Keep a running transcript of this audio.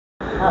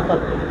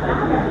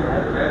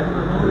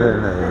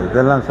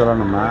இதெல்லாம்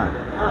சொல்லணுமா?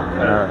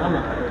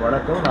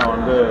 வணக்கம். நான்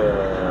வந்து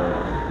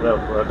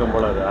வழக்கம்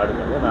போல் அது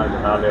ஆடுங்க. நான்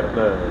 4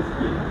 இடத்துல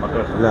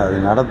மக்கள் இல்லை அது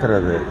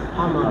நடத்துறது.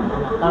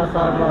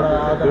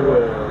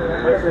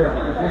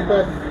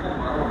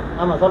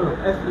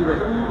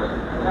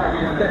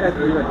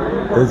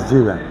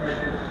 எஸ்ஜீவன்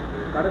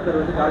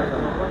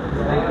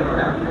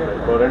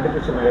இப்போ 2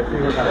 பிரச்சனை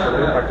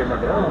எஸ்ஜீவன்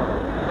பட்டிமன்றம்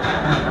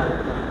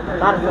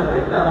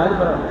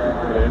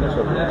என்ன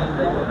சொல்லுங்க.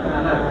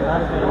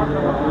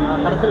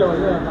 கடைசியில்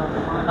வந்து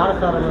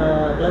காரசாரம்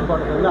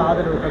கிளைப்பாட்டுக்கு வந்து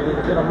ஆதரவு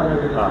தந்ததுக்கு ரொம்ப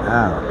நன்றி.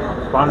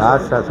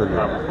 லாஸ்ட்டாக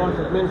சொல்லுங்கள்.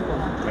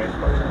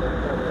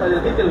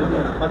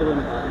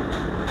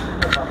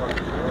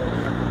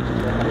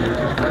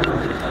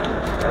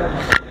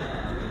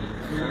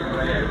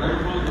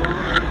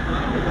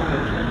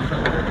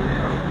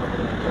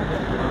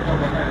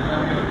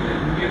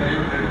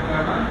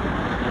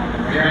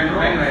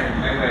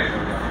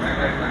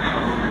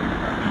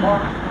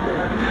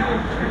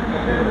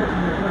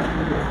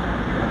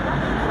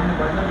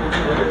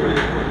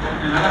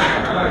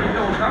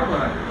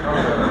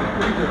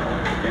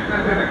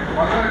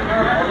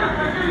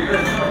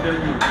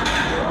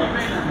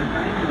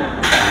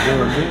 இது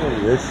வந்து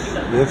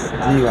எஸ்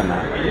ஜீவனா?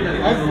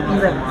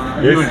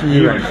 S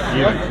even.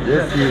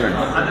 S even.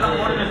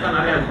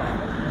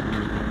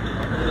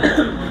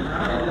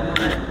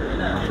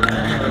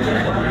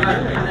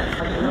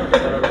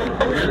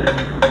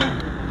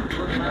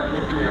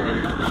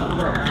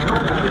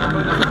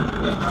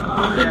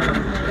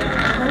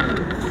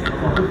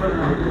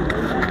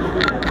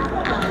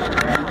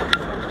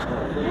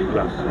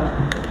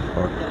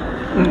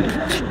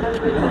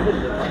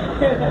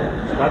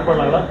 Start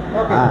பண்ணலாங்களா?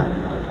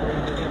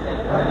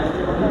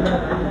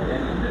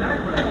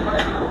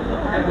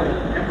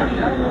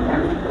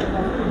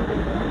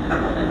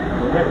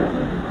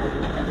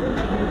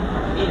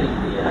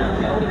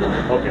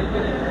 Okay.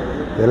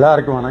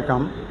 எல்லாருக்கும்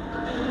வணக்கம்.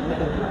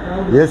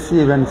 எஸ்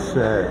ஈவென்ட்ஸ்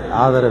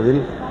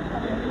ஆதரவில்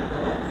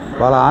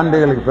பல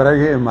ஆண்டுகளுக்கு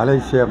பிறகு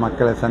மலேசிய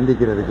மக்களை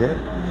சந்திக்கிறதுக்கு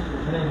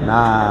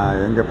நான்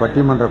எங்கள்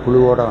பட்டிமன்ற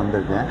குழுவோடு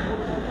வந்திருக்கேன்.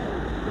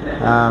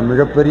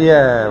 மிகப்பெரிய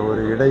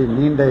ஒரு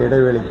நீண்ட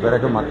இடைவெளிக்கு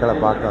பிறகு மக்களை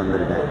பார்க்க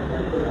வந்திருக்கேன்.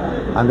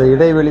 அந்த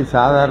இடைவெளி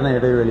சாதாரண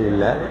இடைவெளி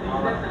இல்லை.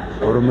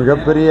 ஒரு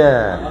மிகப்பெரிய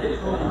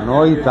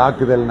நோய்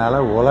தாக்குதல்னால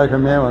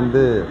உலகமே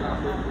வந்து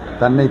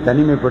தன்னை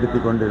தனிமைப்படுத்தி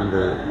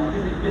கொண்டிருந்தது.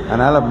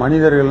 அதனால்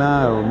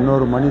மனிதர்கள்லாம்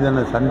இன்னொரு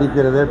மனிதனை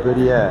சந்திக்கிறதே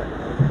பெரிய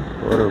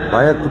ஒரு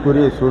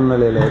பயத்துக்குரிய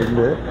சூழ்நிலையில்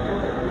இருந்து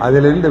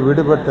அதிலிருந்து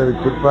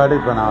விடுபட்டதுக்கு பிற்பாடு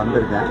இப்போ நான்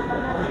வந்திருக்கேன்.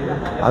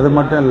 அது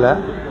மட்டும் இல்லை,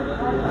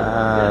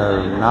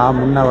 நான்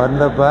முன்ன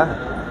வந்தப்போ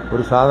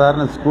ஒரு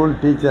சாதாரண ஸ்கூல்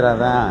டீச்சராக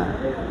தான்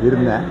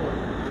இருந்தேன்.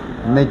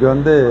 இன்றைக்கி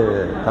வந்து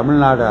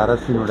தமிழ்நாடு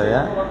அரசினுடைய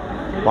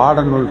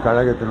பாடநூல்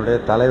கழகத்தினுடைய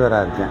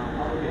தலைவராக இருக்கேன்.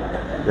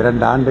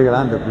 2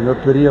 ஆண்டுகளாக அந்த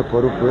மிகப்பெரிய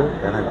பொறுப்பு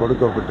எனக்கு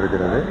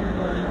கொடுக்கப்பட்டிருக்கிறது.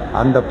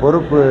 அந்த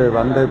பொறுப்பு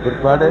வந்த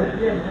பிற்பாடு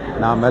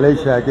நான்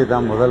மலேசியாவுக்கு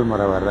தான் முதல்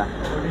முறை வர்றேன்.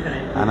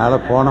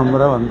 அதனால் போன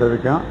முறை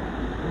வந்ததுக்கும்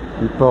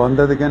இப்போ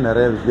வந்ததுக்கும்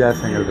நிறைய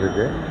வித்தியாசங்கள்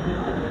இருக்குது.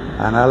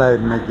 அதனால்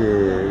இன்றைக்கி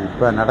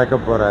இப்போ நடக்க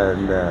போகிற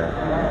இந்த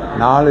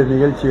 4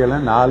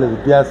 நிகழ்ச்சிகளும் 4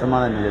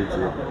 வித்தியாசமான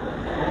நிகழ்ச்சிகள்.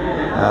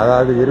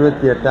 அதாவது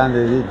 28ஆம்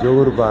தேதி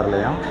ஜோகூர்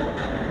பார்லையும்,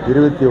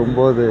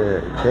 29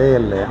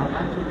 கேஎல்லையும்,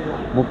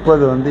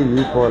 30 வந்து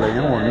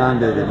ஈப்போலையும்,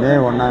 1ஆம் தேதி மே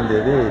 1ஆம்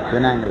தேதி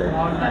பெனாங்லையும்.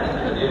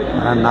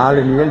 ஆனால்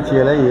 4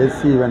 நிகழ்ச்சிகளை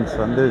எஸ் ஈவெண்ட்ஸ்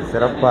வந்து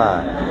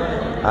சிறப்பாக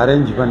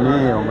அரேஞ்ச் பண்ணி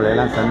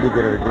உங்களையெல்லாம்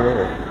சந்திக்கிறதுக்கு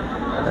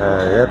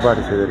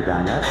ஏற்பாடு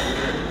செய்திருக்காங்க.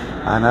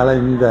 அதனால்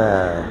இந்த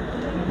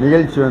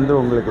நிகழ்ச்சி வந்து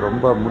உங்களுக்கு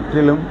ரொம்ப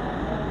முற்றிலும்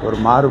ஒரு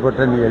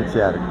மாறுபட்ட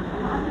நிகழ்ச்சியாக இருக்குது.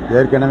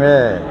 ஏற்கனவே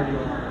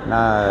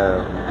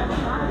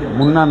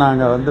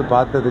நாங்கள் வந்து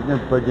பார்த்ததுக்கும்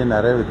இப்போக்கி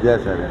நிறைய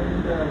வித்தியாசம் இருக்குது.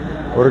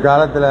 ஒரு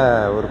காலத்தில்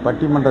ஒரு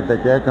பட்டிமன்றத்தை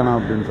கேட்கணும்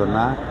அப்படின்னு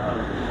சொன்னால்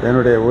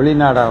என்னுடைய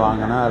ஒளிநாடா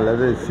வாங்கணும்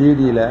அல்லது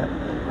சிடியில்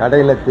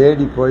கடையில்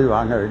தேடி போய்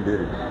வாங்க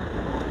வேண்டியிருக்கு.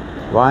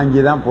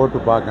 வாங்கி தான் போட்டு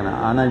பார்க்கணும்.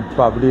 ஆனால்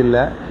இப்போ அப்படி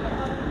இல்லை.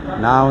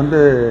 நான் வந்து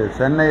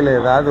சென்னையில்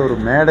ஏதாவது ஒரு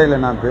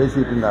மேடையில் நான்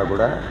பேசிகிட்டு இருந்தால்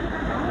கூட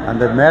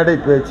அந்த மேடை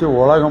பேச்சு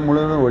உலகம்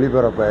முழுவதும்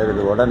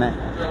ஒளிபரப்பாயிருது உடனே.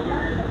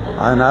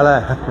 அதனால்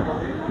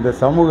இந்த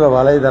சமூக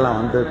வலைதளம்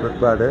வந்து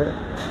பிற்பாடு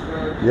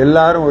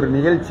எல்லாரும் ஒரு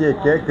நிகழ்ச்சியை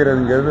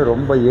கேட்குறதுங்கிறது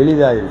ரொம்ப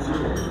எளிதாகிடுச்சு.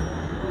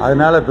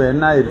 அதனால் இப்போ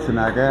என்ன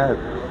ஆயிடுச்சுனாக்க,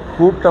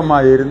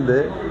 கூட்டமாக இருந்து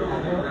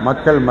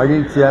மக்கள்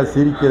மகிழ்ச்சியாக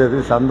சிரிக்கிறது,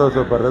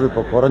 சந்தோஷப்படுறது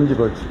இப்போ குறைஞ்சி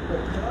போச்சு.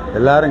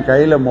 எல்லோரும்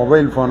கையில்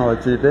மொபைல் ஃபோனை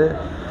வச்சுக்கிட்டு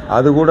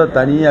அது கூட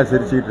தனியாக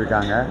சிரிச்சுக்கிட்டு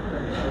இருக்காங்க,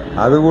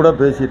 அது கூட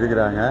பேசிகிட்டு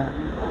இருக்கிறாங்க.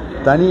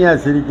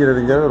 தனியாக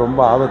சிரிக்கிறதுங்கிறது ரொம்ப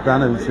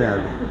ஆபத்தான விஷயம்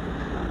அது.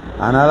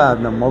 அதனால்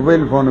அந்த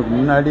மொபைல் ஃபோனுக்கு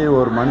முன்னாடி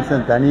ஒரு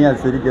மனுஷன் தனியாக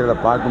சிரிக்கிறத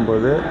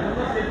பார்க்கும்போது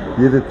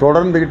இது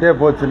தொடர்ந்துக்கிட்டே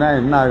போச்சுன்னா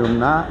என்ன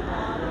ஆகும்னா,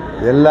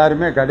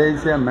 எல்லாருமே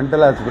கடைசியாக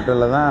மென்டல்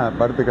ஹாஸ்பிட்டலில் தான்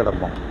படுத்து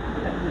கிடப்போம்.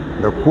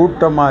 இந்த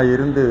கூட்டமாக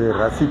இருந்து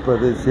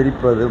ரசிப்பது,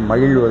 சிரிப்பது,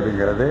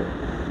 மகிழ்வதுங்கிறது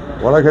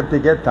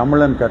உலகத்துக்கே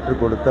தமிழன்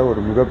கற்றுக் கொடுத்த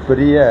ஒரு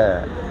மிகப்பெரிய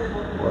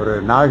ஒரு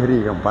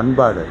நாகரீகம்,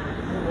 பண்பாடு.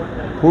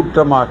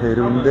 கூட்டமாக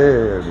இருந்து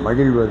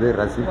மகிழ்வது,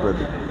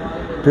 ரசிப்பது.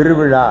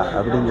 திருவிழா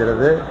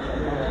அப்படிங்கிறது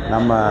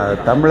நம்ம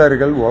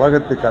தமிழர்கள்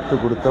உலகத்துக்கு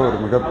கற்றுக் கொடுத்த ஒரு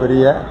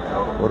மிகப்பெரிய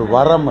ஒரு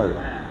வரம் அது.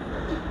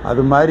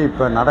 அது மாதிரி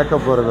இப்போ நடக்க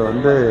போகிறது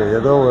வந்து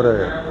ஏதோ ஒரு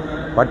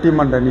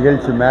பட்டிமன்ற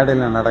நிகழ்ச்சி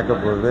மேடையில் நடக்க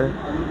போகுது,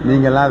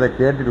 நீங்கள்லாம் அதை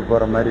கேட்டுட்டு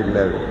போகிற மாதிரி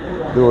இல்லை.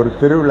 இது ஒரு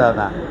திருவிழா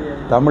தான்,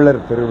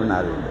 தமிழர் திருவிழா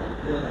அது.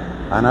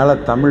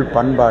 அதனால் தமிழ்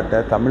பண்பாட்டை,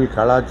 தமிழ்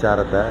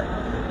கலாச்சாரத்தை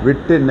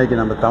விட்டு இன்றைக்கி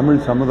நம்ம தமிழ்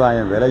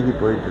சமுதாயம் விலகி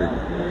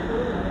போயிட்டுருக்கு.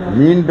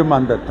 மீண்டும்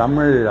அந்த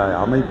தமிழ்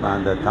அமைப்பு,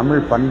 அந்த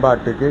தமிழ்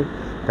பண்பாட்டுக்கு,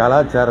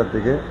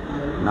 கலாச்சாரத்துக்கு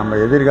நம்ம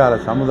எதிர்கால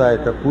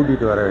சமுதாயத்தை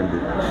கூட்டிகிட்டு வர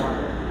வேண்டியது.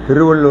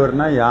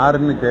 திருவள்ளுவர்னால்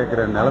யாருன்னு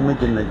கேட்குற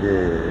நிலைமைக்கு இன்றைக்கி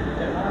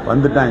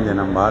வந்துட்டாங்க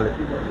நம்ம ஆள்.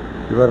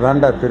 இவர்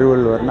தாண்டா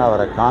திருவள்ளுவர்னு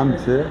அவரை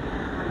காமிச்சு,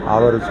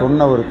 அவர்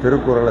சொன்ன ஒரு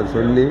திருக்குறளை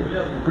சொல்லி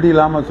இப்படி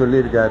இல்லாமல்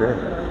சொல்லியிருக்காரு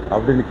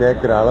அப்படின்னு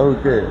கேட்குற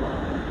அளவுக்கு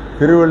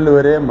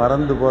திருவள்ளுவரே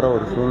மறந்து போகிற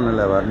ஒரு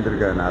சூழ்நிலை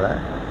வந்திருக்கிறதுனால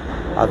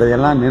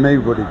அதையெல்லாம்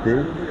நினைவுபடுத்தி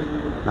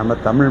நம்ம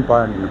தமிழ்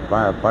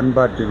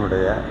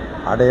பண்பாட்டினுடைய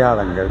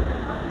அடையாளங்கள்,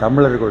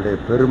 தமிழர்களுடைய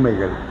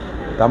பெருமைகள்,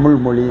 தமிழ்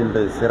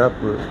மொழியினுடைய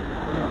சிறப்பு,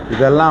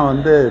 இதெல்லாம்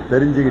வந்து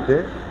தெரிஞ்சுக்கிட்டு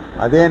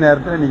அதே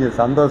நேரத்தில் நீங்கள்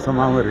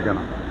சந்தோஷமாகவும்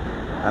இருக்கணும்.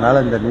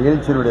 அதனால் இந்த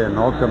நிகழ்ச்சியினுடைய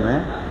நோக்கமே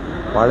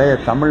பழைய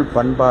தமிழ்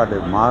பண்பாடு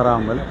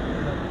மாறாமல்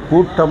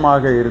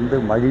கூட்டமாக இருந்து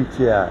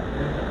மகிழ்ச்சியை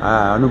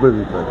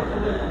அனுபவிப்பது,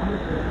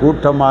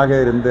 கூட்டமாக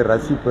இருந்து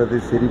ரசிப்பது,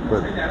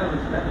 சிரிப்பது.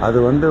 அது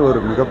வந்து ஒரு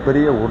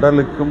மிகப்பெரிய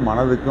உடலுக்கும்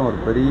மனதுக்கும் ஒரு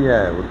பெரிய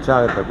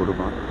உற்சாகத்தை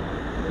கொடுக்கும்.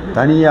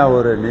 தனியாக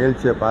ஒரு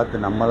நிகழ்ச்சியை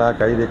பார்த்து நம்மளாக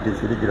கைதட்டி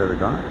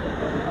சிரிக்கிறதுக்கும்,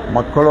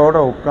 மக்களோடு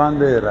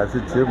உட்காந்து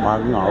ரசித்து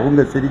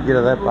அவங்க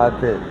சிரிக்கிறத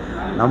பார்த்து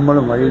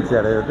நம்மளும் மகிழ்ச்சி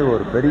அடைகிறது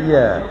ஒரு பெரிய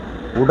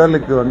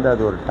உடலுக்கு வந்து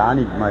அது ஒரு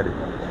டானிக் மாதிரி.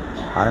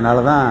 அதனால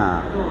தான்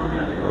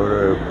ஒரு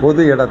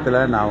பொது இடத்துல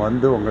நான்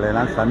வந்து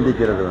உங்களையெல்லாம்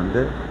சந்திக்கிறது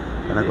வந்து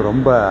எனக்கு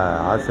ரொம்ப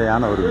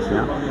ஆசையான ஒரு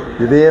விஷயம்.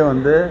 இதே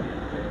வந்து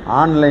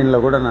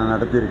ஆன்லைனில் கூட நான்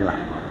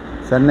நடத்தியிருக்கலாம்.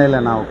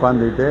 சென்னையில் நான்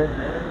உட்காந்துக்கிட்டு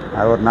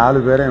ஒரு 4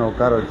 பேரையும்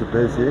உட்கார வச்சு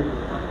பேசி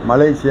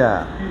மலேசியா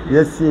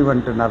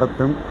ஈவெண்ட்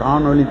நடத்தும்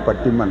காணொளி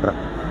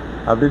பட்டிமன்றம்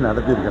அப்படி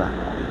நடத்தியிருக்கலாம்.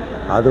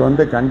 அது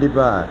வந்து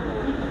கண்டிப்பாக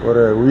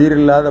ஒரு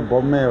உயிரில்லாத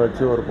பொம்மையை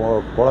வச்சு ஒரு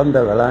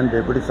குழந்தை விளாண்டு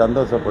எப்படி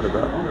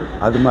சந்தோஷப்படுதோ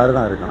அது மாதிரி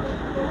தான் இருக்கணும்.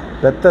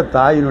 பெத்த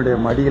தாயினுடைய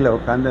மடியில்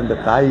உட்காந்து அந்த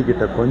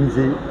தாய்கிட்ட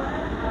கொஞ்சி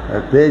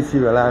பேசி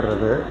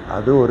விளையாடுறது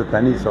அது ஒரு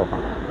தனி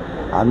சுகம்.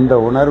 அந்த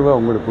உணர்வை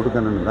உங்களுக்கு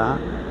கொடுக்கணுன்னு தான்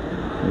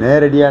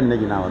நேரடியாக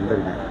இன்றைக்கி நான்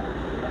வந்திருக்கேன்.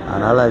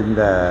 அதனால்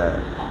இந்த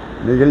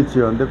நிகழ்ச்சி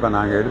வந்து இப்போ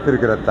நாங்கள்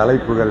எடுத்திருக்கிற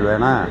தலைப்புகள்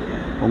வேணால்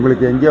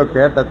உங்களுக்கு எங்கேயோ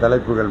கேட்ட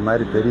தலைப்புகள்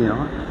மாதிரி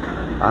தெரியும்.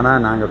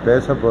 ஆனால் நாங்கள்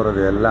பேச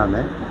போகிறது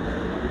எல்லாமே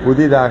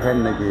புதிதாக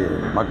இன்றைக்கி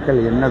மக்கள்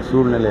என்ன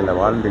சூழ்நிலையில்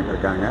வாழ்ந்துட்டு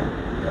இருக்காங்க,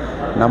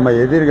 நம்ம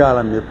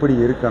எதிர்காலம் எப்படி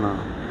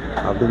இருக்கணும்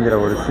அப்படிங்கிற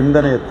ஒரு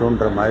சிந்தனையை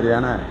தூண்டுற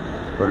மாதிரியான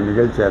ஒரு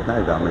நிகழ்ச்சியாக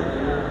தான் இது அமையும்.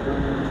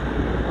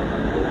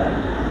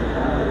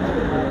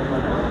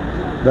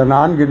 இந்த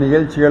 4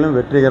 நிகழ்ச்சிகளும்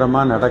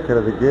வெற்றிகரமாக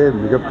நடக்கிறதுக்கு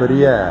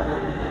மிகப்பெரிய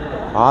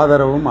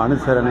ஆதரவும்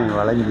அனுசரணையும்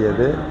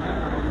வழங்கியது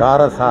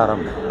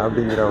காரசாரம்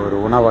அப்படிங்கிற ஒரு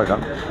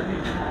உணவகம்.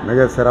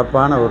 மிக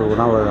சிறப்பான ஒரு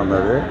உணவகம்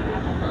அது.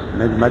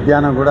 இன்றைக்கி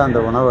மத்தியானம் கூட அந்த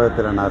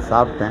உணவகத்தில் நான்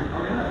சாப்பிட்டேன்.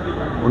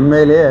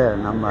 உண்மையிலேயே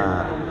நம்ம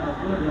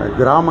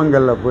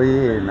கிராமங்களில் போய்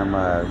நம்ம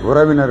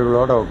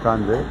உறவினர்களோடு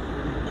உட்காந்து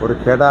ஒரு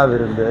கெடா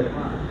விருந்து,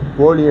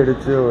 கோழி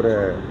அடித்து ஒரு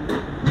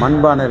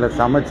மண்பானையில்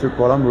சமைச்சு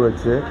குழம்பு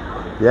வச்சு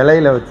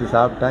இலையில் வச்சு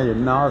சாப்பிட்டா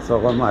என்ன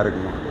சுகமாக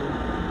இருக்குமோ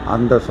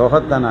அந்த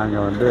சுகத்தை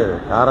நாங்கள் வந்து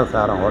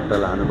காரசாரம்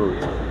ஹோட்டலில்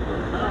அனுபவித்தோம்.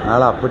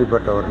 அதனால்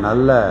அப்படிப்பட்ட ஒரு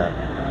நல்ல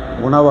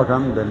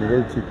உணவகம் இந்த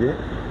நிகழ்ச்சிக்கு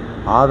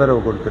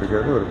ஆதரவு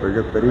கொடுத்துருக்கிறது ஒரு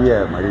மிகப்பெரிய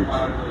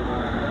மகிழ்ச்சி.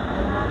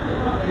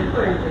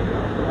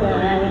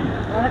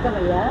 வணக்கம்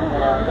ஐயா.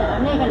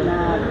 அநேகன்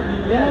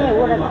இணைய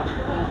ஊடகம்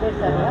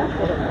பேசுகிறாங்க.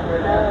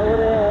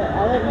 ஒரு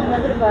அதாவது நீங்கள்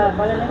வந்து இப்போ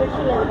பல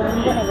நிகழ்ச்சிகள் இதுக்கு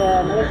வந்து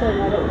நீங்கள் மலேசியா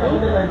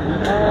நடத்தி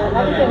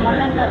நடிகை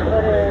மன்னன்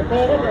ஒரு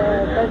பேரை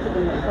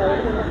கழிச்சுக்கோங்க. ஸோ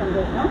அது ரொம்ப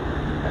சந்தோஷம்.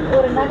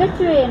 ஒரு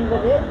நகைச்சுவை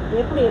என்பது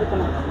எப்படி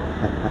இருக்கணும்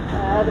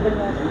அது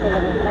கொஞ்சம்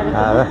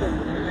சொல்லுங்கள்.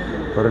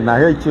 ஒரு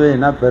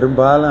நகைச்சுவைன்னா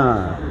பெரும்பாலும்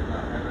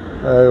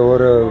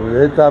ஒரு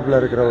எழுத்தாப்பில்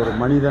இருக்கிற ஒரு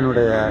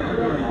மனிதனுடைய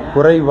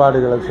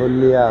குறைபாடுகளை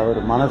சொல்லி அவர்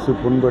மனசு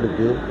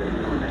புண்படுத்தி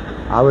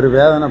அவர்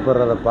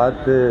வேதனைப்படுறதை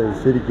பார்த்து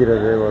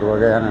சிரிக்கிறது ஒரு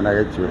வகையான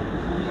நகைச்சுவை.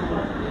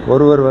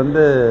 ஒருவர்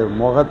வந்து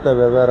முகத்தை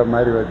வெவ்வேறு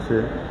மாதிரி வச்சு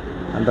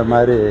அந்த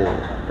மாதிரி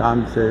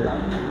காமிச்சு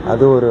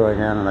அது ஒரு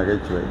வகையான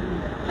நகைச்சுவை.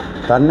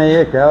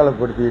 தன்னையே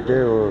கேவலப்படுத்திக்கிட்டு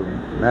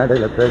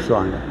மேடையில்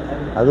பேசுவாங்க,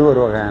 அது ஒரு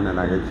வகையான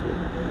நகைச்சுவை.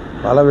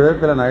 பல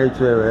விதத்தில்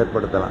நகைச்சுவை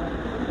ஏற்படுத்தலாம்.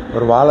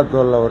 ஒரு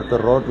வாழைத்தோலில்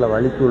ஒருத்தர் ரோட்டில்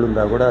வலிக்கு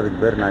விழுந்தால் கூட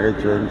அதுக்கு பேர்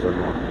நகைச்சுவைன்னு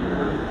சொல்லுவோம்.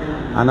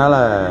 அதனால்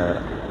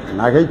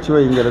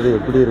நகைச்சுவைங்கிறது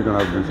எப்படி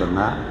இருக்கணும் அப்படின்னு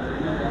சொன்னால்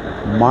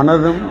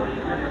மனதும்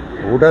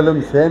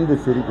உடலும் சேர்ந்து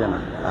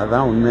சிரிக்கணும்.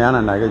 அதுதான் உண்மையான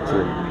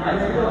நகைச்சுவை.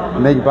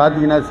 இன்றைக்கி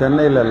பார்த்தீங்கன்னா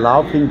சென்னையில்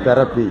லாஃபிங்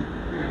தெரப்பி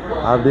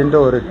அப்படின்ற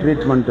ஒரு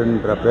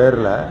ட்ரீட்மெண்ட்டுன்ற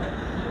பேரில்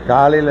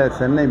காலையில்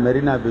சென்னை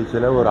மெரினா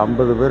பீச்சில் ஒரு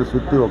 50 பேர்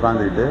சுற்றி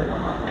உக்காந்துக்கிட்டு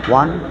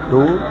 1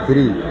 2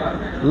 3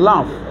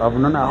 லாஃப்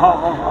அப்படின்னா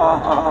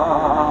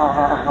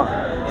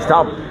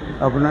ஸ்டாப்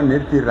அப்படின்னா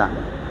நிறுத்திடுறாங்க.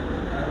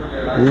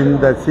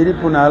 இந்த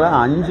சிரிப்புனால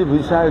 5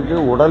 பைசாவுக்கு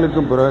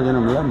உடலுக்கும்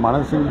பிரயோஜனம் இல்லை,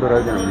 மனசுக்கும்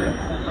பிரயோஜனம் இல்லை.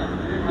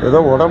 ஏதோ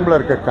உடம்புல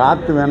இருக்க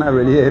காற்று வேணால்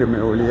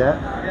வெளியேறுமே ஒழிய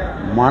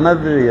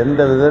மனது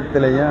எந்த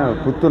விதத்திலையும்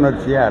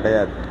புத்துணர்ச்சியே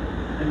அடையாது.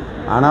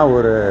 ஆனால்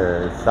ஒரு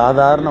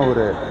சாதாரண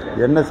ஒரு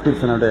என்எஸ்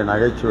கிருஷ்ணனுடைய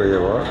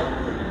நகைச்சுவையவோ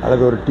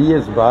அல்லது ஒரு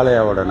டிஎஸ்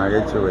பாலையாவோட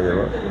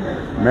நகைச்சுவையோ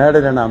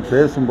மேடையில் நான்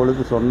பேசும்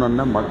பொழுது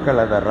சொன்னோன்னா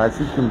மக்கள் அதை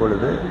ரசிக்கும்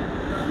பொழுது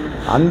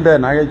அந்த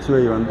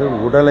நகைச்சுவை வந்து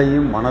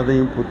உடலையும்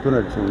மனதையும்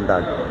புத்துணர்ச்சி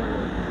உண்டாக்கும்.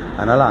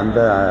 அதனால் அந்த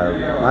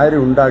மாதிரி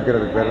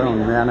உண்டாக்குறதுக்கு பேர் தான்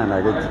உண்மையான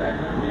நகைச்சுவை.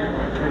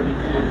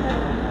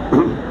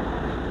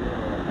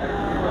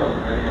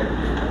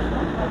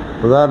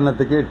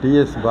 உதாரணத்துக்கு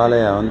டிஎஸ்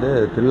பாலையா வந்து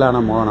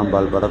தில்லான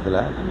மோகனம்பால் படத்தில்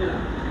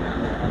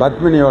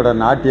பத்மினியோட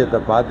நாட்டியத்தை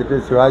பார்த்துட்டு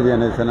சிவாஜி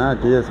கணேசனா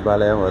டிஎஸ்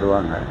பாலையா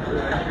வருவாங்க.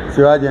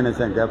 சிவாஜி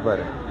கணேசன்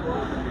கேட்பார்,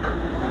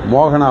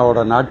 மோகனாவோட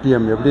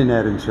நாட்டியம் எப்படி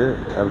நேருந்துச்சு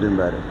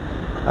அப்படிம்பாரு.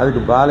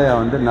 அதுக்கு பாலையா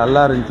வந்து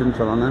நல்லா இருந்துச்சுன்னு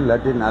சொல்லணும்,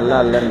 இல்லாட்டி நல்லா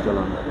இல்லைன்னு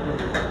சொல்லணும்.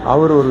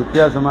 அவர் ஒரு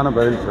வித்தியாசமான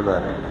பதில்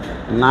சொல்லுவார்.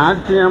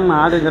 நாட்டியம்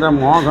ஆடுகிற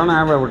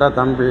மோகனாவை விட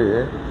தம்பி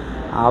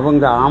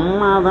அவங்க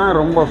அம்மா தான்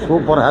ரொம்ப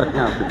சூப்பராக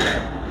இருக்கேன் அப்படின்னு.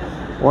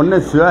 ஒன்று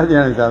சிவாஜி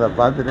கணேசன் அதை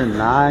பார்த்துட்டு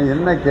நான்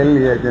என்ன கேள்வி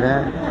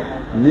கேட்குறேன்,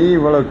 நீ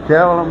இவ்வளோ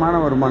கேவலமான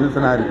ஒரு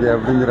மனுஷனாக இருக்கிய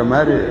அப்படிங்கிற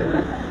மாதிரி.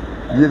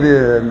 இது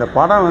இந்த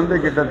படம் வந்து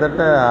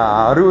கிட்டத்தட்ட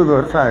 60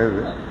 வருஷம்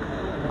ஆகுது.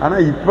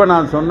 ஆனால் இப்போ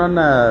நான்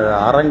சொன்ன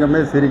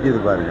அரங்கமே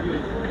சிரிக்குது பாருங்க.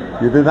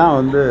 இதுதான்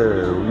வந்து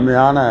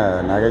உண்மையான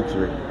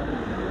நகைச்சுவை.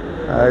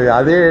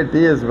 அதே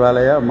டிஎஸ்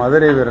பாலையா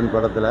மதுரை வீரன்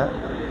படத்தில்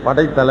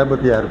படை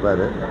தளபதியாக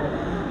இருப்பார்.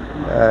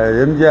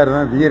 எம்ஜிஆர்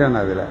தான் வீரன்.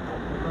 அதில்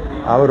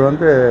அவர்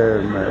வந்து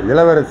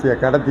இளவரசியை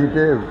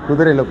கடத்திட்டு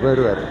குதிரையில்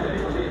போயிடுவார்.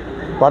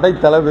 படை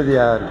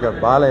தளபதியாக இருக்க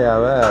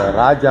பாலையாவை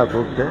ராஜா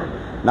கூப்பிட்டு,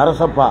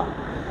 நரசப்பா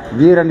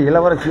வீரன்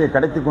இளவரசியை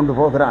கடத்தி கொண்டு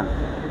போகிறான்,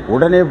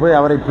 உடனே போய்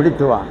அவரை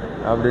பிடித்துவான்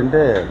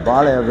அப்படின்ட்டு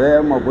பாலையா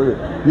வேகமாக போய்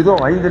இதோ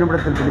 5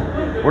 நிமிடத்தில்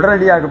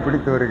உடனடியாக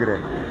பிடித்து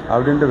வருகிறேன்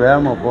அப்படின்ட்டு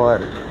வேகமாக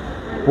போவார்.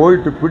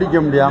 போயிட்டு பிடிக்க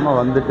முடியாமல்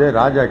வந்துட்டு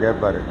ராஜா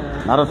கேட்பார்,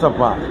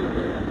 நரசப்பா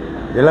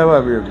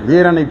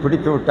வீரனை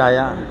பிடித்து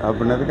விட்டாயா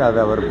அப்படின்னதுக்கு அதை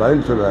அவர்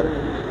பதில் சொல்வார்,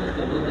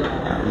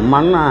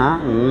 மன்னா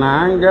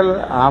நாங்கள்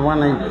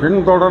அவனை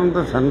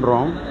பின்தொடர்ந்து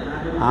சென்றோம்,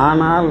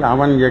 ஆனால்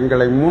அவன்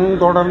எங்களை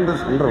முன்தொடர்ந்து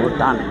சென்று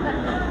விட்டான்.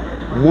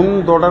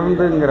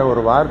 முன்தொடர்ந்துங்கிற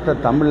ஒரு வார்த்தை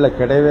தமிழில்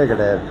கிடையவே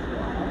கிடையாது.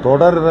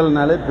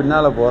 தொடர்தல்னாலே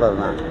பின்னால் போகிறது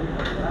தான்.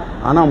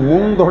 ஆனால்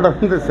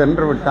முன்தொடர்ந்து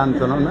சென்று விட்டான்னு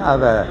சொன்னோன்னா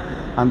அதை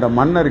அந்த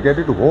மன்னர்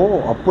கேட்டுட்டு ஓ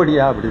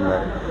அப்படியா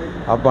அப்படிங்கிறார்.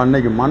 அப்போ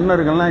அன்னைக்கு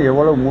மன்னர்கள்லாம்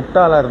எவ்வளோ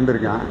முட்டாளாக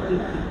இருந்திருக்கான்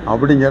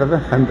அப்படிங்கிறத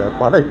அந்த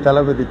படை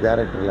தளபதி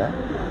கேரக்டரில்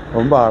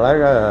ரொம்ப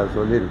அழகாக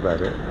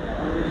சொல்லியிருப்பார்.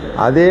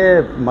 அதே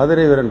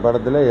மதுரை வீரன்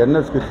படத்தில்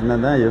என்எஸ்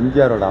கிருஷ்ணன் தான்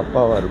எம்ஜிஆரோட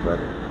அப்பாவாக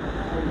இருப்பார்.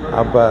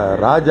 அப்போ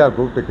ராஜா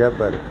கூப்பிட்டு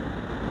கேட்பார்,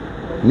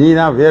 நீ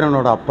தான்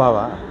வீரனோட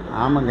அப்பாவா?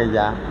 ஆமாங்க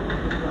ஐயா.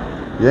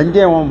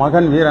 எங்கே உன்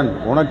மகன் வீரன்?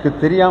 உனக்கு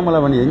தெரியாமல்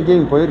அவன்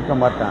எங்கேயும் போயிருக்க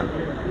மாட்டான்,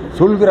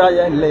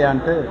 சொல்கிறாயா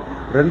இல்லையான்ட்டு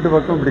 2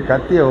 பக்கம் இப்படி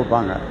கத்தியை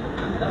வைப்பாங்க.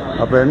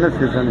 அப்போ என்எஸ்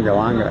கிருஷ்ணன்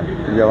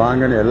இங்கே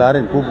வாங்கன்னு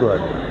எல்லாரையும்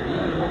கூப்பிடுவார்.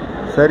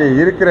 சரி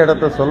இருக்கிற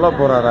இடத்த சொல்ல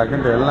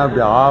போகிறாராக்குன்ட்டு எல்லாம்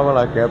இப்படி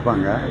ஆவலாக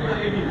கேட்பாங்க.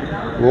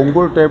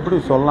 உங்கள்கிட்ட எப்படி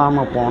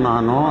சொல்லாமல்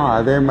போனானோ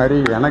அதே மாதிரி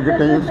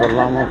எனக்கிட்டையும்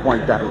சொல்லாமல்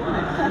போயிட்டாங்க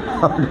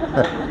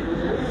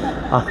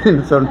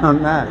அப்படின்னு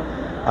சொன்னோன்னே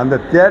அந்த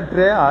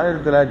தியேட்டரே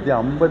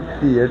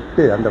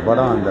 1958 அந்த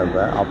படம்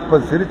வந்தப்ப அப்போ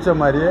சிரித்த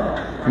மாதிரியே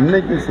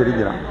இன்றைக்கும்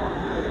சிரிக்கிறான்.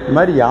 இது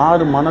மாதிரி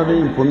யார்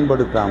மனதையும்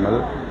புண்படுத்தாமல்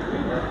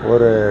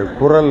ஒரு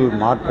குரல்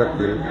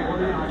மாற்றத்தில்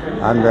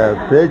அந்த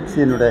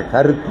பேச்சினுடைய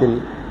கருத்தில்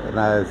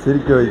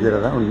சிரிக்க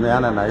வைக்கிறது தான்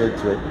உண்மையான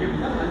நகைச்சுவை.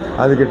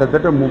 அது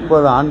கிட்டத்தட்ட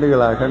 30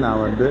 ஆண்டுகளாக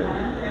நான் வந்து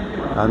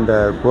அந்த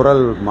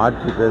குரல்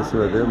மாற்றி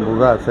பேசுவது,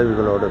 முக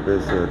அசைவுகளோடு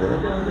பேசுவது,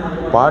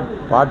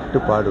 பாட்டு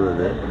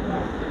பாடுவது,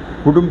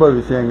 குடும்ப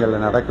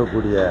விஷயங்களில்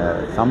நடக்கக்கூடிய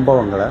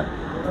சம்பவங்களை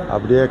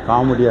அப்படியே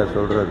காமெடியாக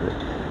சொல்கிறது.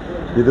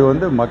 இது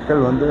வந்து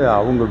மக்கள் வந்து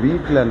அவங்க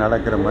வீட்டில்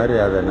நடக்கிற மாதிரி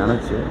அதை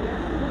நினச்சி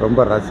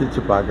ரொம்ப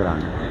ரசித்து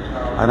பார்க்குறாங்க.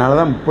 அதனால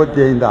தான்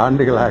 35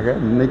 ஆண்டுகளாக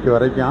இன்னைக்கு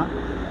வரைக்கும்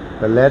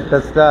இப்போ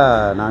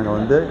லேட்டஸ்ட்டாக நாங்கள்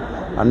வந்து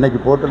அன்னைக்கு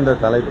போட்டிருந்த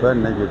தலைப்பை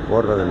இன்றைக்கி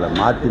போடுறதில்ல,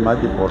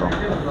 மாற்றி போடுறோம்.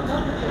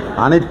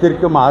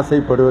 அனைத்திற்கும்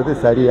ஆசைப்படுவது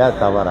சரியா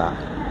தவறா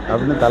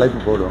அப்படின்னு தலைப்பு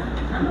போடுவோம்.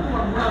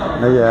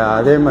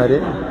 அதே மாதிரி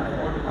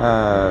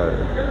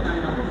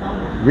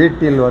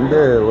வீட்டில் வந்து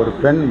ஒரு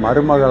பெண்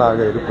மருமகளாக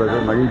இருப்பது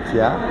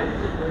மகிழ்ச்சியா,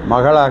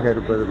 மகளாக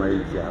இருப்பது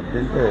மகிழ்ச்சியா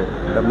அப்படின்ட்டு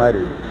இந்த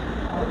மாதிரி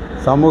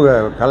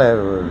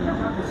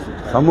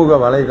சமூக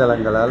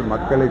வலைதளங்களால்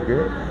மக்களுக்கு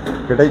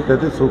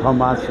கிடைத்தது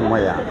சுகமா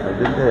சுமையா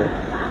அப்படின்ட்டு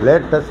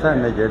லேட்டஸ்ட்டாக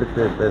இன்றைக்கி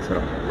எடுத்து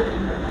பேசுகிறோம்.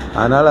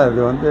 அதனால்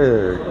அது வந்து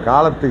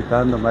காலத்துக்கு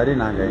தகுந்த மாதிரி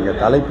நாங்கள் எங்கள்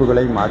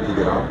தலைப்புகளையும்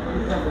மாற்றிக்கிறோம்,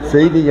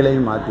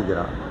 செய்திகளையும்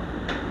மாற்றிக்கிறோம்.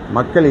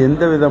 மக்கள்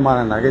எந்த விதமான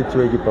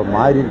நகைச்சுவைக்கு இப்போ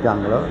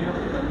மாறியிருக்காங்களோ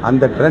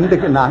அந்த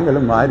ட்ரெண்டுக்கு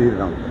நாங்களும்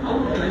மாறிடுறோம்.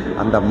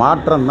 அந்த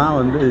மாற்றம் தான்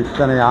வந்து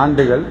இத்தனை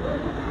ஆண்டுகள்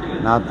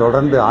நான்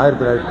தொடர்ந்து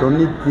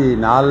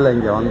 1994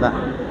 இங்கே வந்தேன்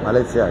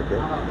மலேசியாவுக்கு.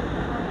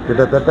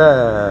 கிட்டத்தட்ட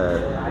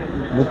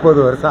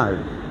 30 வருஷம்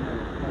ஆகுது.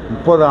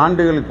 30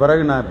 ஆண்டுகளுக்கு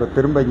பிறகு நான் இப்போ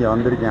திரும்ப இங்கே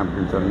வந்திருக்கேன்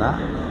அப்படின்னு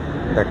சொன்னால்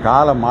இந்த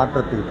கால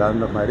மாற்றத்துக்கு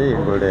தகுந்த மாதிரி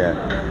எங்களுடைய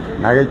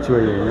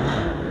நகைச்சுவையையும்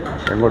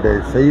எங்களுடைய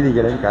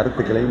செய்திகளையும்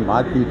கருத்துக்களையும்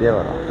மாற்றிக்கிட்டே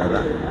வரோம்.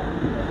 அதுதான்.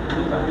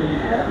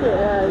 அடுத்து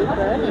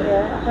இப்போ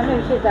நீங்கள் சொன்ன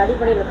விஷயத்தை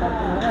அடிப்படையில்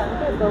பார்த்தீங்கன்னா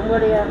வந்து இப்போ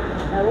உங்களுடைய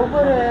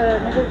ஒவ்வொரு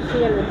நிகழ்ச்சி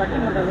அல்லது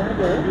பட்டிமன்றம்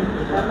வந்து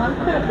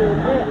மக்களுக்கு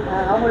வந்து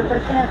அவங்களோட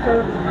பிரச்சனை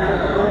சொல்றது,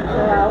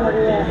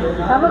 அவங்களுடைய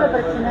சமூக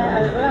பிரச்சனை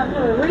அதுபோல் வந்து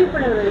ஒரு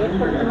விழிப்புணர்வு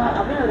ஏற்படுத்தணும்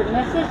அப்படின்னு ஒரு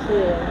மெசேஜ்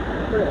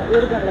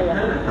இருக்கும் இல்லையா?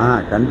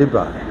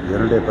 கண்டிப்பாக.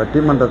 என்னுடைய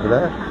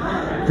பட்டிமன்றத்தில்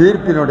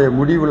தீர்ப்பினுடைய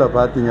முடிவில்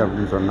பார்த்தீங்க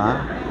அப்படின்னு சொன்னால்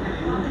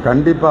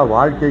கண்டிப்பாக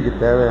வாழ்க்கைக்கு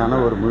தேவையான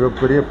ஒரு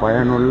மிகப்பெரிய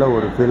பயனுள்ள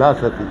ஒரு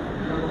ஃபிலாசபி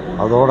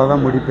அதோடு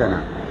தான் முடிப்பேன்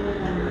நான்.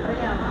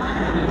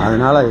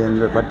 அதனால்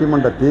எங்கள்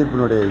பட்டிமன்ற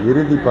தீர்ப்பினுடைய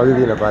இறுதி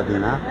பகுதியில்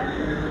பார்த்தீங்கன்னா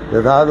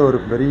ஏதாவது ஒரு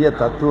பெரிய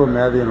தத்துவ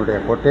மேதையினுடைய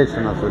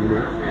கொட்டேஷனை சொல்லி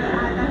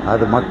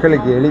அது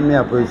மக்களுக்கு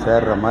எளிமையாக போய்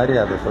சேர்ற மாதிரி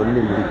அதை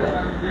சொல்லி முடிப்பேன்.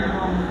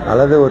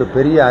 அல்லது ஒரு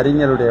பெரிய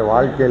அறிஞருடைய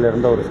வாழ்க்கையில்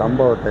இருந்த ஒரு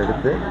சம்பவத்தை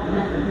எடுத்து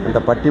அந்த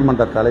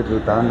பட்டிமன்ற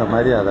தலைப்புக்கு தகுந்த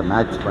மாதிரி அதை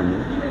மேட்ச் பண்ணி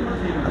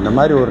அந்த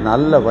மாதிரி ஒரு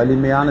நல்ல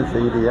வலிமையான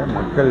செய்தியை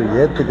மக்கள்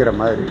ஏற்றுக்கிற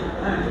மாதிரி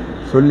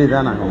சொல்லி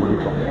தான் நாங்கள்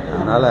முடிப்போம்.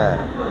 அதனால்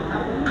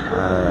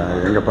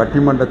எங்கள்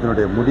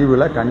பட்டிமன்றத்தினுடைய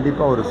முடிவில்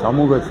கண்டிப்பாக ஒரு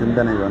சமூக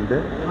சிந்தனை வந்து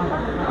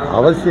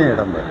அவசியம்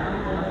இடம்பெறும்.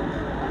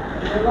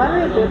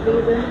 வரவேற்பு எப்படி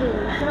இது வந்து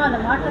நிச்சயமாக அந்த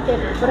மாற்றத்தை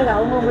பிறகு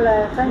அவங்கவுங்களை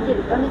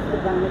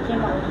பண்ணிட்டுருக்காங்க.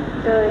 நிச்சயமாக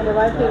ஸோ எங்கள்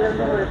வாழ்க்கையில்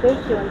வந்து உங்களோட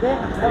பேச்சு வந்து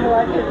அவங்க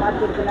வாழ்க்கையை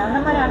மாற்றிருக்குங்க. அந்த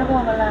மாதிரி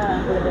அனுபவங்கள்லாம்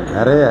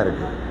நிறையா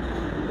இருக்குது.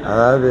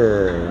 அதாவது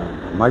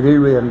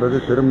மகிழ்வு என்பது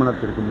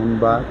திருமணத்திற்கு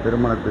முன்பா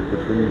திருமணத்திற்கு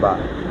பின்பா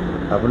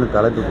அப்படின்னு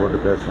தலைப்பு போட்டு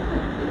பேசும்.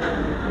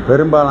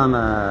 பெரும்பாலான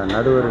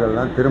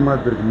நடுவர்கள்லாம்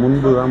திருமணத்திற்கு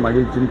முன்பு தான்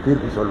மகிழ்ச்சின்னு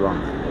தீர்ப்பு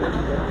சொல்லுவாங்க.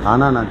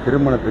 ஆனால் நான்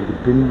திருமணத்திற்கு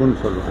பின்புன்னு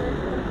சொல்லுவேன்.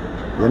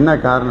 என்ன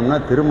காரணம்னா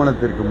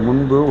திருமணத்திற்கு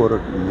முன்பு ஒரு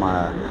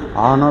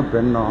ஆணோ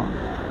பெண்ணோ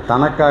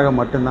தனக்காக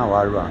மட்டும்தான்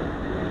வாழ்வாங்க.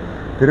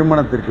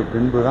 திருமணத்திற்கு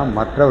பின்பு தான்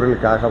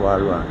மற்றவர்களுக்காக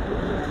வாழ்வாங்க.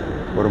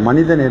 ஒரு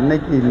மனிதன்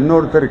என்னைக்கு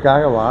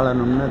இன்னொருத்தருக்காக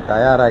வாழணும்னு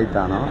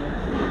தயாராகிட்டானோ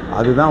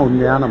அதுதான்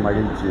உண்மையான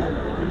மகிழ்ச்சி.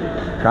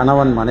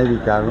 கணவன்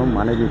மனைவிக்காகவும்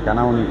மனைவி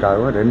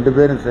கணவனுக்காகவும் 2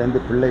 பேரும் சேர்ந்து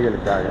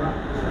பிள்ளைகளுக்காக,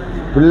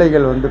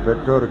 பிள்ளைகள் வந்து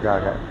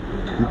பெற்றோருக்காக,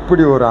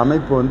 இப்படி ஒரு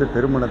அமைப்பு வந்து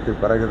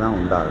திருமணத்துக்கு பிறகு தான்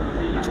உண்டாகும்.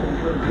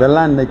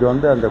 இதெல்லாம் இன்றைக்கி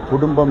வந்து அந்த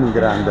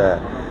குடும்பம்ங்கிற அந்த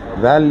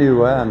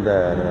வேல்யூவை அந்த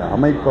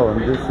அமைப்பை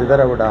வந்து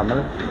சிதற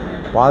விடாமல்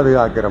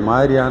பாதுகாக்கிற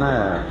மாதிரியான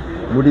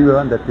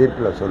முடிவை அந்த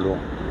தீர்ப்பில்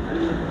சொல்லுவோம்.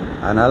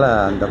 அதனால்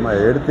அந்த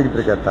எடுத்துக்கிட்டு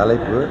இருக்க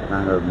தலைப்பு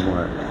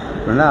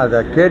நாங்கள் அதை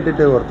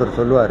கேட்டுட்டு ஒருத்தர்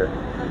சொல்லுவார்,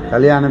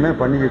 கல்யாணமே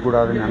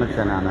பண்ணிக்கக்கூடாதுன்னு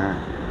நினச்சேன் நான்,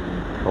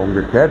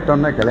 உங்கள்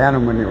கேட்டோன்னே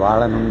கல்யாணம் பண்ணி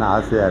வாழணும்னு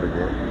ஆசையாக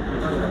இருக்குது,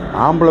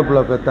 ஆம்பளை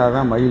பிள்ளை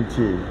பெற்றாதான்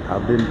மகிழ்ச்சி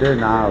அப்படின்ட்டு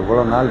நான்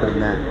இவ்வளோ நாள்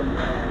இருந்தேன்,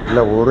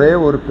 இல்லை ஒரே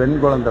ஒரு பெண்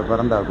குழந்தை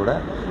பிறந்தா கூட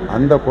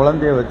அந்த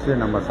குழந்தைய வச்சு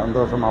நம்ம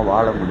சந்தோஷமாக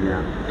வாழ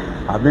முடியும்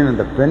அப்படின்னு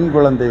அந்த பெண்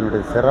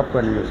குழந்தையினுடைய சிறப்பை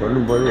நீங்கள்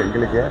சொல்லும்போது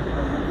எங்களுக்கே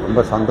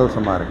ரொம்ப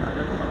சந்தோஷமாக இருக்குங்க.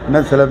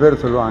 இன்னும் சில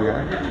பேர் சொல்லுவாங்க,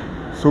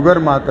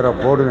 சுகர் மாத்திரை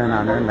போடுவேன்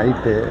நான்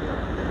நைட்டு,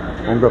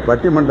 உங்கள்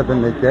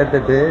பட்டிமன்றத்தை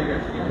கேட்டுட்டு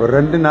ஒரு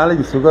 2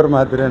 நாளைக்கு சுகர்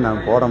மாத்திரை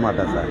நான் போட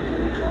மாட்டேன் சார்,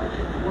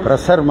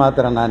 ப்ரெஷர்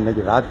மாத்திரை நான்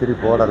இன்றைக்கி ராத்திரி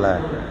போடலை,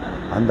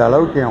 அந்த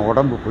அளவுக்கு என்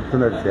உடம்பு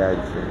புத்துணர்ச்சி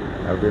ஆயிடுச்சு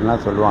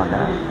அப்படின்லாம் சொல்லுவாங்க.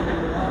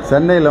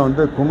 சென்னையில்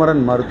வந்து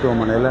குமரன்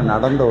மருத்துவமனையில்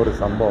நடந்த ஒரு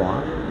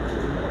சம்பவம்.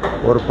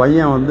 ஒரு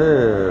பையன் வந்து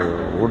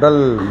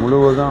உடல்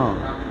முழுவதும்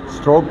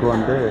ஸ்ட்ரோக்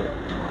வந்து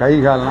கை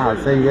கால்லாம்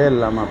அசைவே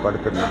இல்லாமல்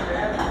படுத்துருந்தான்.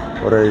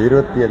 ஒரு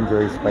 25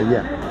 வயசு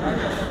பையன்.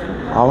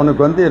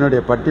 அவனுக்கு வந்து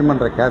என்னுடைய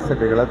பட்டிமன்ற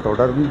கேசட்டுகளை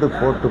தொடர்ந்து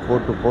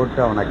போட்டு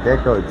அவனை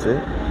கேட்க வச்சு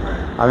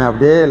அவன்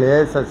அப்படியே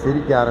லேசாக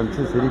சிரிக்க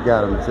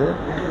ஆரம்பித்து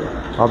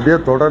அப்படியே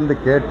தொடர்ந்து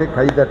கேட்டு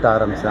கைதட்ட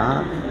ஆரம்பித்தான்.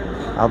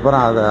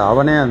 அப்புறம்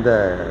அவனே அந்த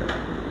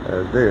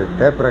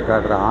டேப்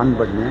ரெக்கார்டரை ஆன்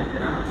பண்ணி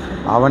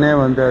அவனே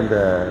வந்து அந்த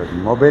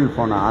மொபைல்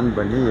ஃபோனை ஆன்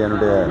பண்ணி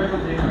என்னுடைய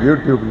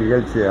யூடியூப்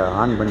நிகழ்ச்சியை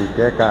ஆன் பண்ணி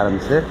கேட்க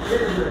ஆரம்பித்து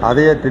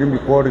அதையே திரும்பி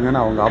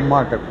போடுங்கன்னு அவங்க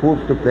அம்மாட்ட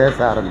கூப்பிட்டு பேச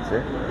ஆரம்பித்து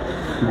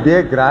இப்படியே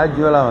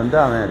கிராஜுவலாக வந்து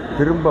அவன்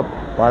திரும்ப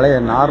பழைய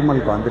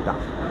நார்மலுக்கு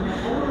வந்துட்டான்.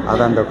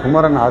 அது அந்த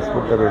குமரன்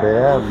ஹாஸ்பிட்டலுடைய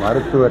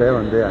மருத்துவரே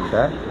வந்து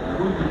என்கிட்ட,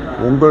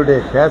 உங்களுடைய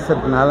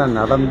கேசட்னால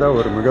நடந்த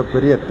ஒரு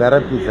மிகப்பெரிய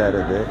தெரப்பி சார்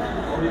இது,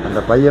 அந்த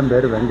பையன்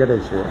பேர்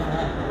வெங்கடேஷ்,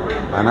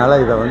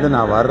 அதனால் இதை வந்து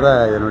நான் வர்ற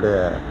என்னுடைய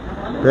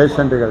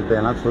பேஷண்ட்டுகள்கிட்ட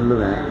எல்லாம்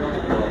சொல்லுவேன்,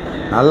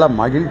 நல்லா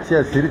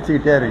மகிழ்ச்சியாக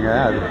சிரிச்சுக்கிட்டே இருங்க,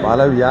 அது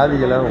பல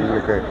வியாதிகளை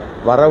உங்களுக்கு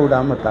வர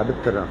விடாமல்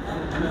தடுத்துடும்,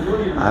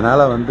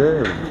 அதனால் வந்து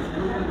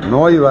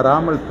நோய்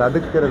வராமல்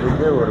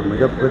தடுக்கிறதுக்கு ஒரு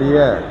மிகப்பெரிய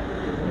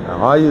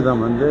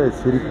ஆயுதம் வந்து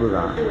சிரிப்பு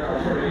தான்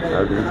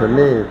அப்படின்னு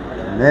சொல்லி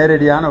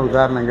நேரடியான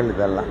உதாரணங்கள்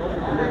இதெல்லாம்.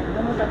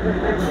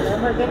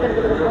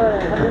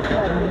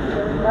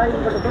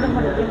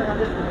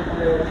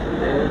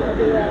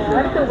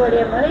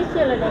 அடுத்தபடியாக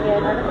மலேசியாவில்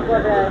நீங்கள் நடந்து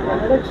போடுற அந்த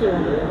நிகழ்ச்சி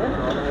வந்து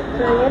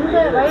எந்த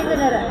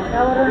வயதினர்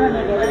கவரும்னு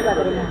நீங்கள்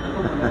எதிர்பார்க்குறீங்க?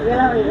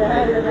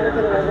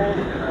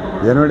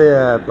 என்னுடைய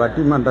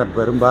பட்டிமன்றம்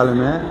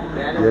பெரும்பாலுமே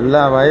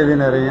எல்லா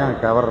வயதினரையும்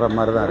கவர்ற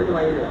மாதிரி தான் இருக்கு.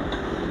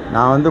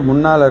 நான் வந்து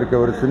முன்னால் இருக்க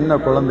ஒரு சின்ன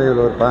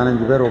குழந்தைகள் ஒரு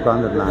 15 பேர்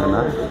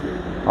உட்காந்துருந்தாங்கன்னா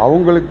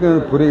அவங்களுக்கு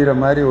புரிகிற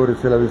மாதிரி ஒரு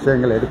சில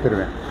விஷயங்கள்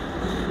எடுத்துருவேன்.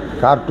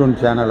 கார்ட்டூன்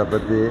சேனலை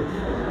பற்றி,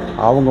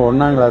 அவங்க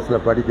 1ஆம்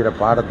கிளாஸில் படிக்கிற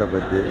பாடத்தை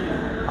பற்றி,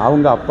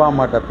 அவங்க அப்பா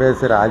அம்மாட்ட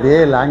பேசுகிற அதே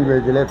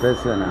லாங்குவேஜிலே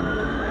பேசுவேன். நான்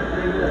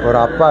ஒரு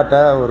அப்பாட்ட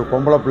ஒரு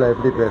பொம்பளை பிள்ளை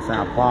எப்படி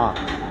பேசுவேன், அப்பா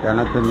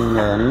எனக்கு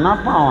நீங்கள்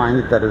என்னப்பா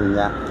வாங்கி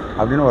தருவீங்க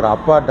அப்படின்னு ஒரு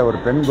அப்பாட்ட ஒரு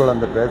பெண்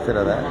குழந்தை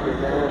பேசுகிறத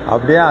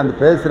அப்படியே அந்த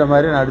பேசுகிற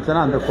மாதிரி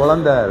நடித்தோன்னா அந்த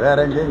குழந்தை வேற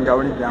எங்கேயும்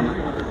கவனிக்காமல்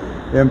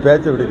என்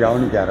பேச்சை இப்படி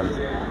கவனிக்க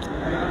ஆரம்பிச்சு.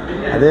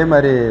 அதே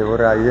மாதிரி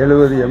ஒரு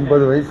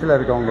 70-80 வயசில்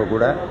இருக்கவங்க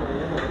கூட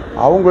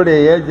அவங்களுடைய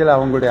ஏஜில்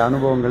அவங்களுடைய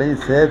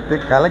அனுபவங்களையும் சேர்த்து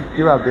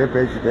கலெக்டிவாக அப்படியே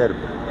பேசிகிட்டே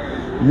இருப்பேன்.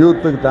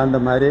 யூத்துக்கு தகுந்த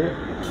மாதிரி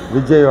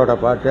விஜயோட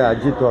பாட்டு,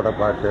 அஜித்தோட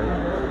பாட்டு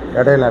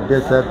இடையில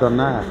அப்படியே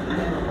சேர்த்தோன்னா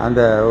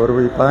அந்த ஒரு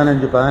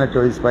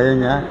 15-18 வயசு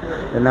பையங்க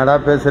என்னடா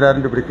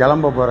பேசுகிறாருன்ட்டு இப்படி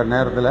கிளம்ப போகிற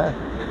நேரத்தில்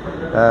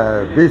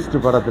பீஸ்ட்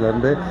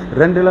படத்துலேருந்து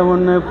 2ல்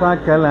 1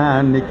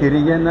 பார்க்கலாம்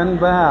நிற்கிறீங்க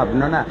நண்பா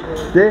அப்படின்னா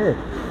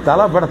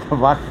தலை படத்தை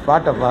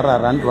பாட்டை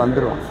பாடுறாரான்ட்டு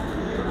வந்துடுவோம்.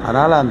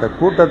 அதனால் அந்த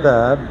கூட்டத்தை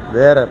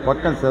வேறு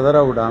பக்கம் சிதற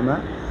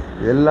விடாமல்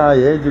எல்லா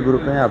ஏஜ்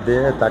குரூப்பையும்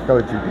அப்படியே தக்க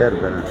வச்சுக்கிட்டே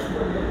இருப்பேன்.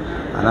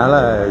 அதனால்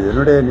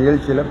என்னுடைய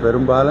நிகழ்ச்சியில்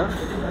பெரும்பாலும்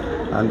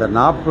அந்த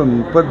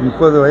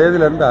 30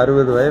 வயதுலேருந்து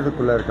 60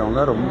 வயதுக்குள்ளே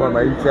இருக்கவங்க ரொம்ப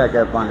மகிழ்ச்சியாக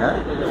கேட்பாங்க.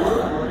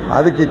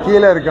 அதுக்கு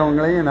கீழே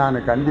இருக்கவங்களையும்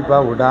நான்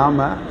கண்டிப்பாக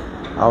விடாமல்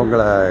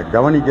அவங்கள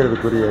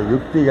கவனிக்கிறதுக்குரிய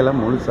யுக்திகளை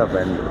முழுசாக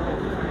பயன்படுத்தும்.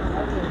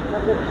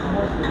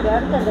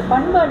 அடுத்து அந்த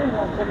பண்பாடு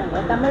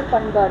சொன்னாங்க, தமிழ்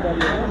பண்பாடு.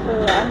 ஸோ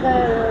அந்த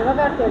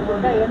விவகாரத்தை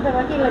எடுத்துக்கிட்டால் எந்த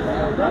வகையில்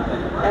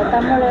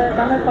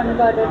தமிழ்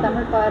பண்பாடு,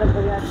 தமிழ்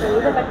பாரம்பரியம், ஸோ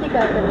இதை கட்டி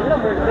காட்டுறதுல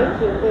உங்களோட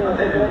பேச்சு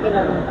வகையில்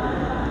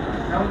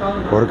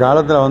ஒரு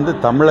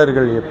காலத்தில்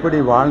தமிழர்கள் எப்படி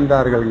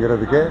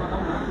வாழ்ந்தார்கள்ங்கிறதுக்கு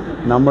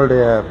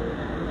நம்மளுடைய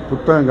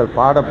புத்தகங்கள்,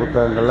 பாட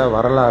புத்தகங்களில்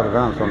வரலாறு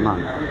தான்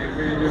சொன்னாங்க.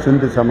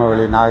 சிந்து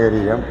சமவெளி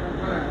நாகரிகம்,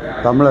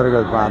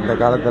 தமிழர்கள் அந்த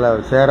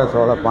காலத்தில் சேர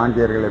சோழ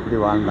பாண்டியர்கள் எப்படி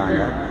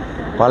வாழ்ந்தாங்க,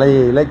 பழைய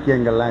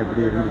இலக்கியங்கள்லாம்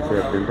எப்படி இருந்துச்சு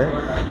அப்படின்ட்டு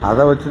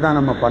அதை வச்சு தான்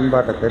நம்ம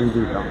பண்பாட்டை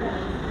தெரிஞ்சுக்கிட்டோம்.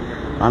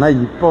 ஆனால்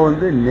இப்போ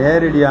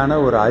நேரடியான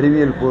ஒரு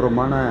அறிவியல்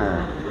பூர்வமான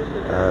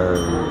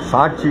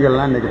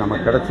சாட்சிகள்லாம் இன்றைக்கி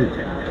நமக்கு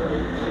கிடச்சிச்சு.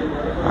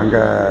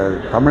 அங்கே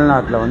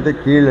தமிழ்நாட்டில்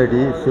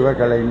கீழடி,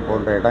 சிவகலைன்னு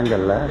போன்ற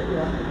இடங்களில்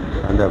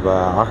அந்த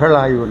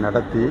அகழாய்வு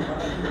நடத்தி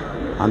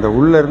அந்த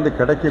உள்ளேருந்து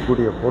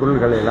கிடைக்கக்கூடிய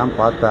பொருள்களை எல்லாம்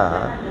பார்த்தா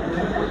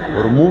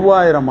ஒரு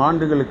 3000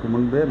 ஆண்டுகளுக்கு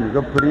முன்பே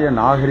மிகப்பெரிய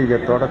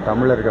நாகரிகத்தோட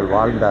தமிழர்கள்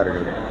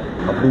வாழ்ந்தார்கள்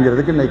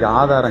அப்படிங்கிறதுக்கு இன்றைக்கி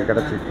ஆதாரம்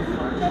கிடச்சிருக்கு.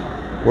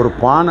 ஒரு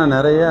பானை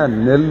நிறைய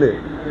நெல்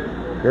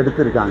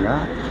எடுத்திருக்காங்க.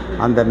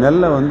 அந்த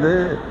நெல்லை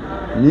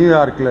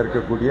நியூயார்க்கில்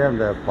இருக்கக்கூடிய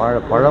அந்த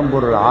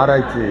பழம்பொருள்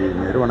ஆராய்ச்சி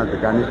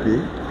நிறுவனத்துக்கு அனுப்பி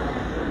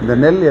இந்த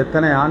நெல்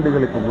எத்தனை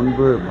ஆண்டுகளுக்கு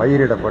முன்பு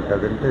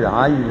பயிரிடப்பட்டதுன்ட்டு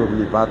ஆய்வு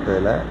பண்ணி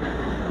பார்த்ததில்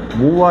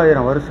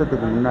 3000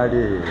 வருஷத்துக்கு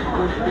முன்னாடி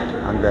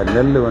அந்த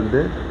நெல்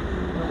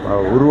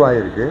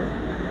உருவாயிருக்கு.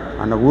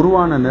 அந்த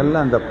உருவான நெல்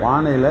அந்த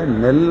பானையில்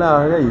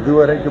நெல்லாக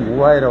இதுவரைக்கும்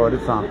 3000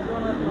 வருஷம்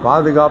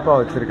பாதுகாப்பாக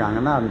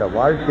வச்சுருக்காங்கன்னா அந்த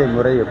வாழ்க்கை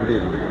முறை எப்படி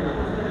இருக்குது.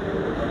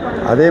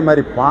 அதே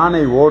மாதிரி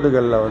பானை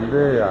ஓடுகளில்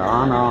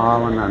ஆனா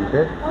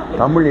ஆவணான்ட்டு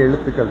தமிழ்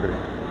எழுத்துக்கள்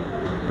இருக்குது.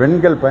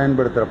 பெண்கள்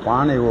பயன்படுத்துகிற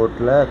பானை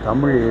ஓட்டில்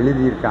தமிழ்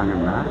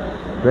எழுதியிருக்காங்கன்னா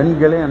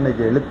பெண்களே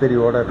அன்றைக்கி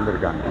எழுத்தறிவோடு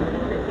இருந்திருக்காங்க.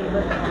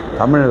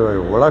 தமிழ்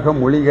உலக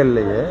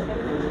மொழிகள்லேயே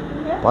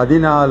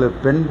 14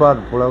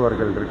 பெண்பால்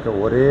புலவர்கள் இருக்க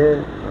ஒரே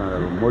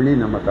மொழி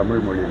நம்ம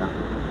தமிழ் மொழி தான்.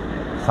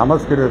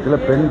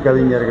 சமஸ்கிருதத்தில் பெண்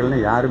கவிஞர்கள்னு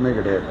யாருமே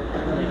கிடையாது.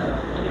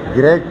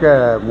 கிரேக்க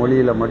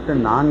மொழியில் மட்டும்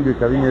 4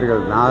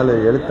 கவிஞர்கள், 4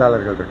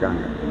 எழுத்தாளர்கள்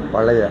இருக்காங்க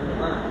பழைய.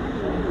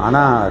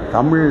 ஆனால்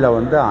தமிழில்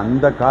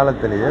அந்த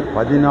காலத்திலேயே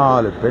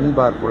 14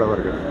 பெண்பால்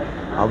புலவர்கள்,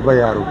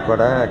 ஔவையார்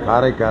உட்பட,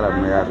 காரைக்கால்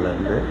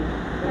அம்மையார்லேருந்து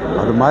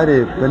அது மாதிரி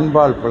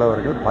பெண்பால்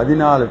புலவர்கள்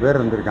 14 பேர்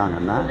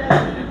இருந்திருக்காங்கன்னா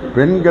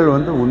பெண்கள்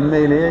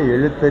உண்மையிலேயே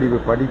எழுத்தறிவு,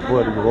 படிப்பு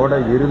அறிவோடு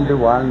இருந்து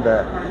வாழ்ந்த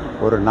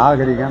ஒரு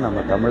நாகரிகம் நம்ம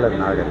தமிழர்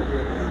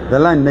நாகரிகம்.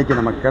 இதெல்லாம் இன்றைக்கி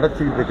நமக்கு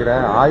கிடச்சிக்கிட்டு இருக்கிற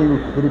ஆய்வு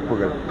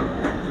குறிப்புகள்.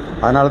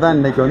 அதனால தான்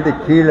இன்றைக்கி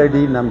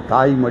கீழடி நம்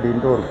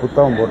தாய்மடின்ற ஒரு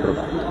புத்தகம்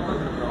போட்டிருக்கோம்.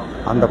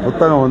 அந்த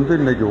புத்தகம்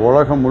இன்றைக்கி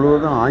உலகம்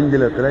முழுவதும்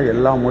ஆங்கிலத்தில்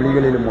எல்லா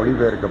மொழிகளிலும்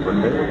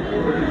மொழிபெயர்க்கப்பட்டு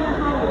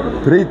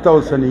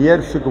 3000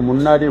 இயர்ஸுக்கு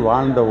முன்னாடி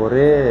வாழ்ந்த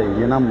ஒரே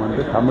இனம்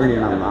தமிழ்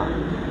இனம் தான்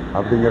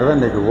அப்படிங்கிறத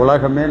இன்றைக்கி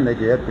உலகமே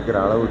ஏற்றுக்கிற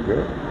அளவுக்கு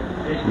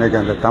இன்றைக்கி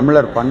அந்த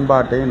தமிழர்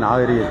பண்பாட்டையும்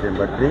நாகரிகத்தையும்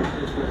பற்றி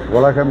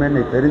உலகமே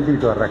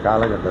தெரிஞ்சுக்கிட்டு வர்ற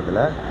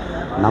காலகட்டத்தில்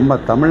நம்ம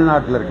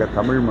தமிழ்நாட்டில் இருக்க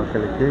தமிழ்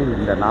மக்களுக்கு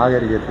இந்த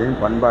நாகரிகத்தையும்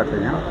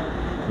பண்பாட்டையும்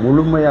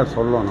முழுமையாக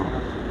சொல்லணும்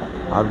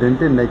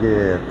அப்படின்ட்டு இன்றைக்கி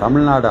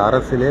தமிழ்நாடு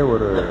அரசிலே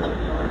ஒரு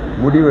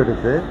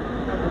முடிவெடுத்து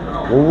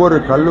ஒவ்வொரு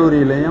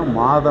கல்லூரியிலையும்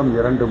மாதம்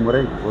 2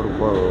 முறை ஒரு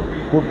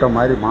கூட்டம்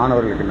மாதிரி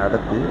மாணவர்களுக்கு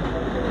நடத்தி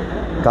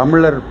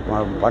தமிழர்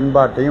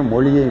பண்பாட்டையும்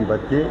மொழியையும்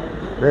பற்றி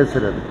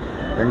பேசுகிறது.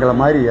 எங்களை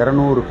மாதிரி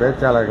 200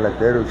 பேச்சாளர்களை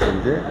தேர்வு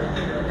செஞ்சு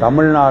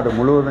தமிழ்நாடு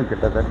முழுவதும்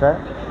கிட்டத்தட்ட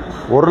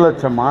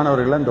 1,00,000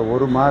 மாணவர்களை இந்த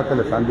ஒரு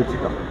மாதத்தில்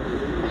சந்திச்சிட்டோம்.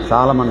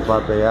 சாலமன்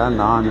பாப்பையா,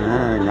 நான்,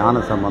 ஞான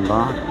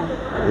சம்பந்தம்,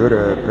 இவர்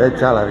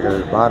பேச்சாளர்கள்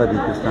பாரதி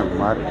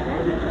கிருஷ்ணகுமார்,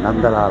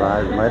 நந்தலாலா,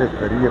 இது மாதிரி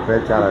பெரிய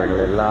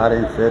பேச்சாளர்கள்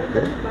எல்லாரையும்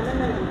சேர்த்து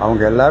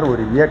அவங்க எல்லோரும்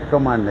ஒரு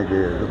இயக்கமாக இன்றைக்கி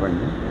இது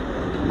பண்ணி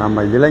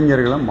நம்ம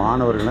இளைஞர்களும்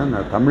மாணவர்களும்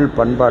தமிழ்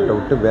பண்பாட்டை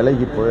விட்டு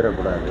விலகி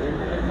போயிடக்கூடாது.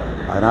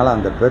 அதனால்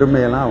அந்த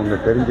பெருமையெல்லாம் அவங்க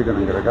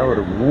தெரிஞ்சுக்கணுங்கிறதுக்காக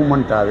ஒரு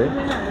மூமெண்ட்டாகவே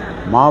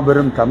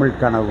மாபெரும் தமிழ்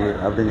கனவு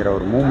அப்படிங்கிற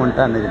ஒரு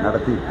மூமெண்ட்டாக இன்றைக்கி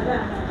நடத்திட்டு.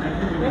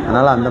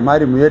 அதனால் அந்த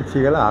மாதிரி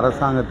முயற்சிகள்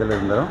அரசாங்கத்தில்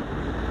இருந்தும்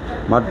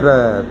மற்ற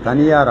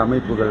தனியார்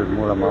அமைப்புகள்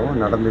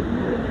மூலமாகவும் நடந்துட்டு.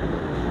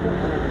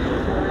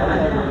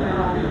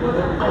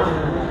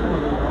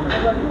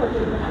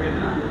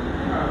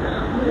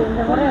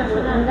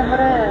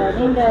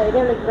 நீண்ட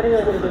இடைவெளிக்கு பிறகு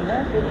வந்திருக்கீங்க.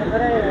 இந்த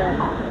முறை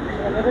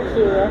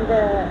நிகழ்ச்சி எந்த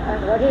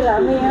வகையில்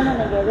அமையணும்னு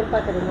நீங்கள்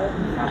எதிர்பார்க்குறீங்க?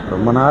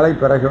 ரொம்ப நாளைக்கு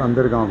பிறகு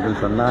வந்திருக்கோம் அப்படின்னு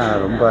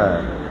சொன்னால் ரொம்ப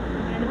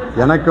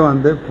எனக்கும்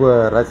வந்து இப்போ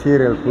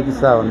ரசிகர்கள்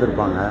புதுசாக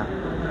வந்திருப்பாங்க.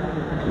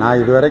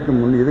 நான்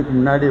இதுக்கு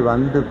முன்னாடி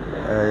வந்து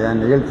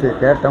என் நிகழ்ச்சியை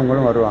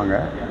கேட்டவங்களும் வருவாங்க,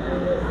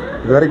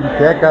 இதுவரைக்கும்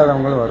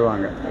கேட்காதவங்களும்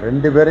வருவாங்க.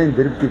 2 பேரையும்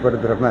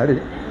திருப்திப்படுத்துகிற மாதிரி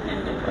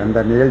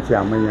அந்த நிகழ்ச்சி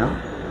அமையும்.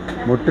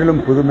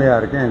 முற்றிலும் புதுமையாக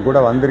இருக்கும். என் கூட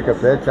வந்திருக்க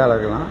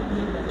பேச்சாளர்கள்லாம்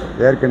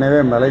ஏற்கனவே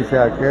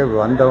மலேசியாவுக்கு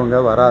வந்தவங்க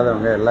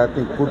வராதவங்க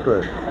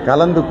எல்லாத்தையும்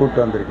கலந்து கூட்டு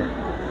வந்திருக்கேன்.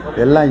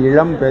 எல்லாம்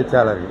இளம்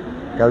பேச்சாளர்கள்.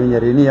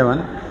 கவிஞர்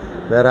இனியவன்,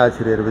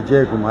 பேராசிரியர்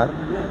விஜயகுமார்,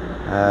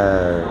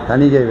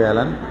 தணிகை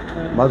வேலன்,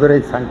 மதுரை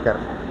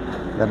சங்கர்,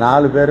 இந்த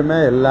 4 பேருமே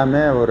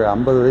எல்லாமே ஒரு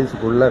 50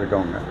 வயசுக்குள்ளே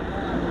இருக்கவங்க.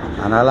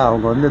 அதனால்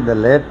அவங்க வந்து இந்த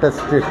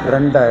லேட்டஸ்ட்டு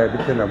ட்ரெண்டை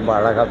எடுத்து ரொம்ப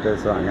அழகாக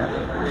பேசுவாங்க.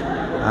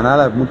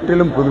 அதனால்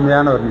முற்றிலும்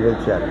புதுமையான ஒரு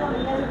நிகழ்ச்சியாக இருக்குது.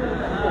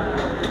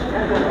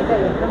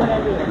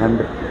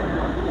 நன்றி.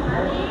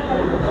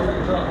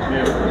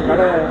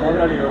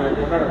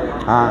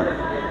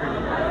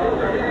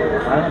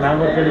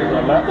 நாங்கள்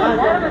கேள்விப்படலாம்.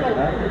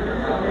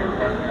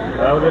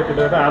 அதாவது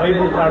கிட்டத்தட்ட அரை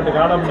நூற்றாண்டு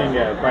காலம்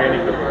நீங்கள்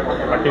பயணிக்கிறீங்க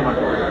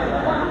பட்டிமன்றம்.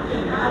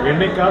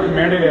 என்னைக்காவது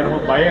மேடையில்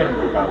ஏறும்போது பயம்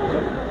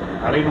இருந்திருக்காங்க?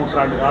 அரை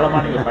நூற்றாண்டு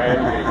காலமாக நீங்கள்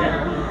பயணிக்கிறீங்க,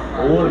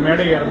 ஒவ்வொரு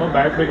மேடை ஏறும்போது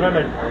பயப்படுறீங்களா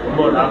இல்லை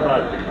ரொம்ப நார்மலாக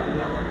இருக்குங்க?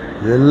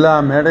 எல்லா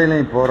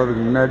மேடையிலையும்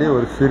போகிறதுக்கு முன்னாடி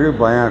ஒரு சிறு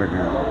பயம்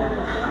இருக்குங்க.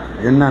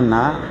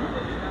 என்னன்னா,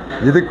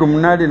 இதுக்கு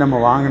முன்னாடி நம்ம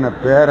வாங்கின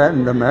பேரை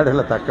இந்த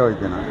மேடையில் தக்க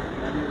வைக்கணும்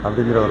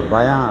அப்படிங்கிற ஒரு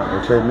பயம்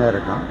எப்பயுமே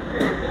இருக்கும்.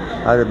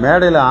 அது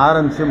மேடையில்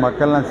ஆரம்பித்து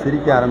மக்கள்லாம்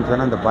சிரிக்க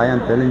ஆரம்பிச்சோன்னா அந்த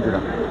பயம்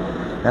தெளிஞ்சிடும்.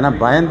 ஏன்னா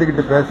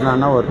பயந்துக்கிட்டு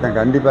பேசினான்னா ஒருத்தன்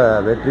கண்டிப்பாக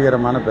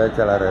வெற்றிகரமான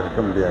பேச்சாளராக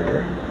இருக்க முடியாது.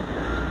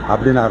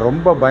 அப்படி நான்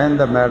ரொம்ப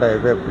பயந்த மேடை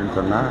எது அப்படின்னு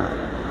சொன்னால்,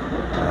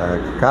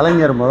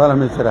 கலைஞர்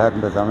முதலமைச்சராக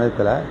இருந்த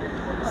சமயத்தில்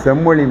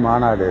செம்மொழி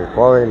மாநாடு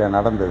கோவையில்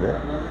நடந்தது.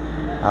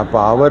 அப்போ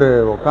அவர்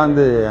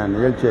உட்காந்து என்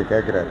நிகழ்ச்சியை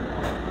கேட்குறாரு.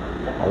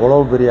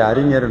 அவ்வளோ பெரிய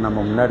அறிஞர் நம்ம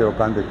முன்னாடி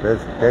உட்காந்து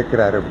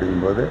கேட்குறாரு.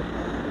 அப்படிங்கும்போது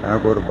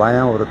எனக்கு ஒரு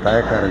பயம், ஒரு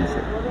தயக்கம்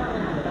இருந்துச்சு.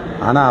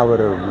 ஆனால்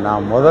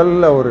நான்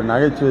முதல்ல ஒரு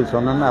நகைச்சுவை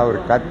சொன்னேன்னா அவர்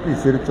கத்தி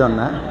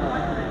சிரித்தோன்னே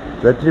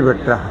வெற்றி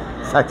பெற்றான்,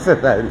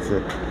 சக்ஸஸ் ஆகிடுச்சு.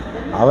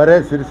 அவரே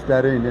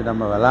சிரிச்சிட்டாரு, இனி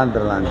நம்ம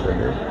விளாண்டுடலான்னு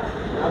சொல்லி.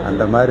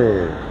 அந்த மாதிரி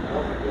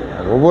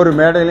ஒவ்வொரு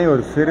மேடையிலையும்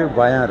ஒரு சிறு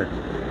பயம்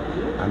இருக்குது.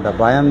 அந்த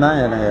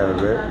பயம்தான் என்னை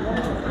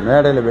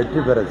மேடையில்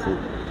வெற்றி பெறச்சு.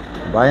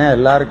 பயம்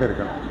எல்லாருக்கும்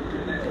இருக்கணும்.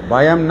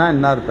 பயம்னா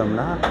என்ன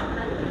அர்த்தம்னா,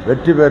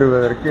 வெற்றி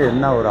பெறுவதற்கு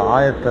என்ன ஒரு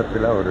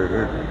ஆயத்தத்தில் ஒரு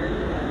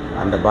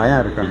அந்த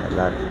பயம் இருக்கணும்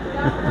எல்லாருக்கும்.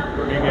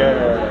 நீங்கள்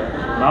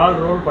 4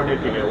 ரோல்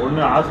பண்ணியிருக்கீங்க.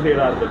 ஒன்று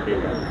ஆசிரியராக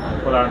இருந்திருக்கீங்க,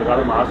 30 ஆண்டு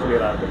காலம்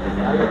ஆசிரியராக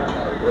இருந்திருக்கீங்க.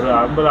 ஒரு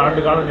 50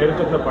 ஆண்டு காலம்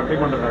நெருக்கத்தில்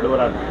பட்டிமன்ற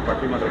நடுவராக இருக்கீங்க,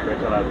 பட்டிமன்ற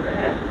பேச்சாளராக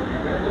இருக்கீங்க.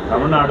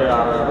 தமிழ்நாடு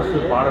அரசு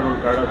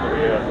பாடநூல்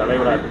கழகத்துடைய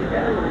தலைவராக இருக்கீங்க.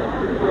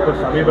 இப்போ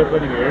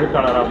சமீபத்தில் நீங்கள்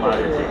எழுத்தாளராக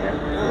மாறியிருக்கீங்க.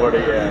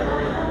 உங்களுடைய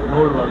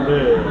நூல் வந்து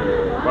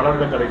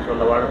வளர்ந்த கதை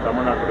சொல்ல வாழ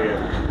தமிழ்நாட்டுடைய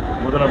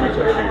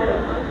முதலமைச்சர்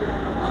வெளியிட்டார்.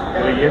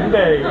 இதில் எந்த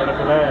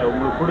இடத்துல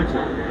உங்களுக்கு பிடிச்சி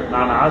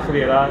நான்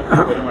ஆசிரியராக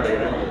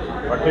பெருமடைகிறேன்,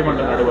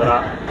 பட்டிமன்ற நடுவரா,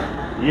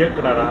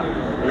 இயக்குனரா,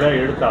 இல்லை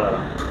எழுத்தாளரா?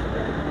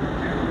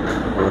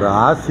 ஒரு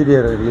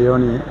ஆசிரியர்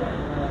லியோனி,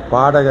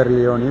 பாடகர்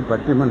லியோனி,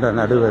 பட்டிமன்ற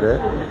நடுவர்,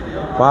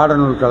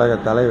 பாடநூல் கழக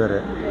தலைவர்,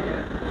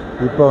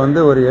 இப்போ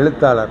வந்து ஒரு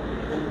எழுத்தாளர்.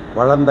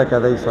 வளர்ந்த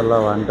கதை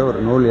சொல்லவான்ட்டு ஒரு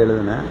நூல்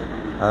எழுதினேன்,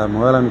 அதை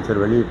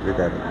முதலமைச்சர்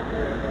வெளியிட்டிருக்காரு.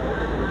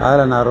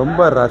 அதில் நான்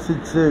ரொம்ப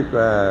ரசித்து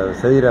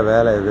செய்கிற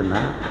வேலை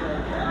எதுன்னா,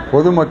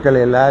 பொதுமக்கள்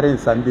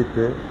எல்லாரையும்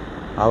சந்தித்து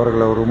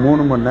அவர்களை ஒரு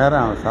 3 மணி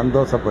நேரம்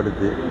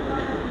சந்தோஷப்படுத்தி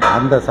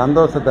அந்த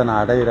சந்தோஷத்தை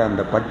நான் அடைகிற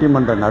அந்த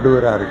பட்டிமன்ற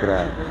நடுவராக இருக்கிற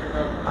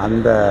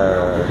அந்த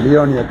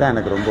லியோனியை தான்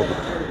எனக்கு ரொம்ப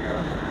பிடிக்கும்.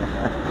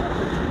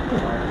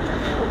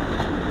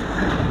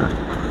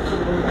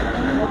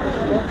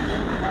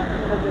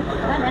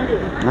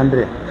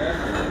 நன்றி.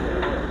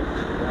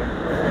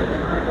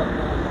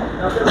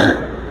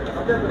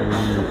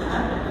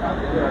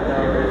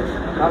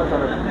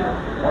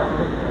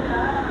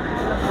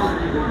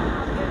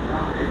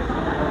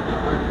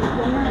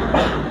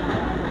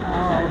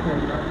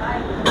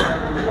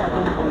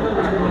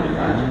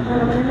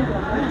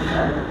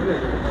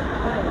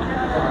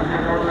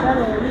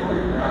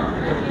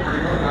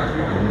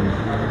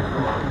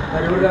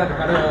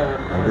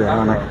 அது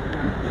ஆனா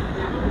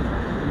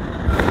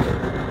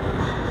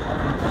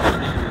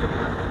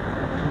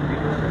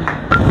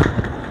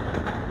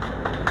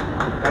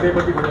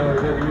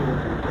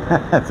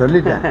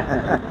சொல்லிட்டேன்.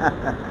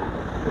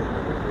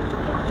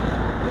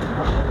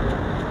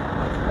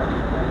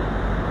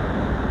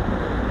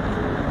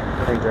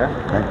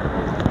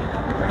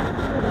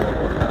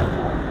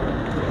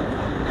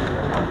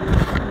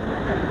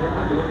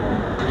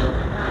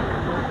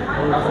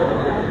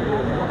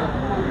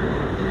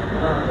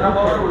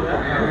 சாப்பாடு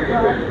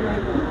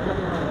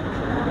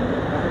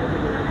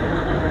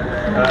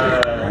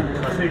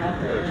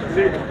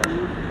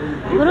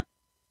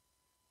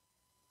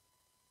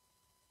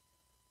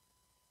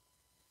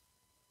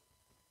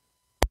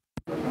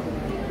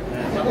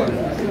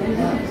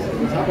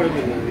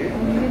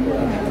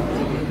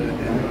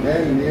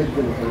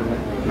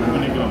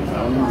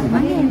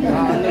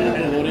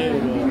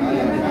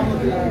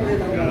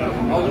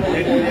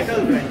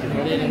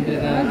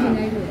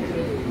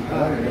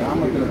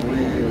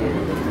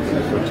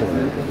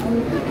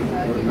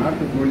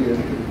நாட்டுக்கோழி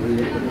எடுத்துட்டு போய்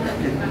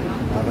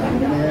அதை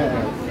அங்கேயே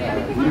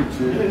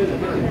உரிச்சு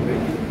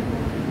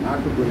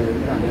நாட்டுக்கோழி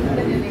எடுத்து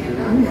அங்கேயே உரிச்சு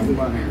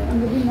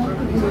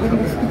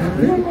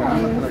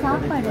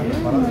சாப்பாடு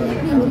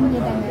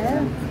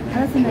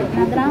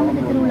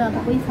கிராமத்து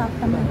திருவிழாவுக்கு போய்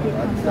சாப்பிட்ட மாதிரி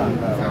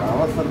அந்த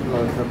அவசரத்தில்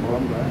வச்ச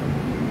குழம்பு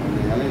அந்த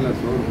இலையில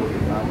சோறு போட்டு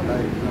சாப்பிட்டா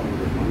இன்னும்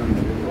ஒரு மனம்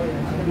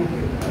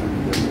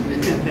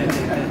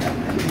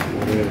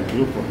ஒரு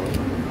குரூப் போட்டோம்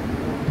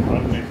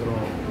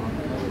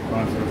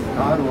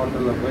கார்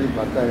ஹோட்டலில் போய்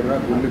 10,000 ரூபா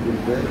பில்லு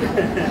கொடுத்து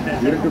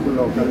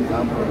இருட்டுக்குள்ளே உட்காந்து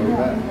சாப்பிட்றத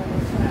விட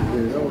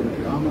ஏதோ ஒரு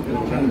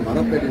கிராமத்தில் உட்காந்து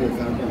மரத்தடியில்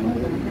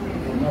சாப்பிட்டு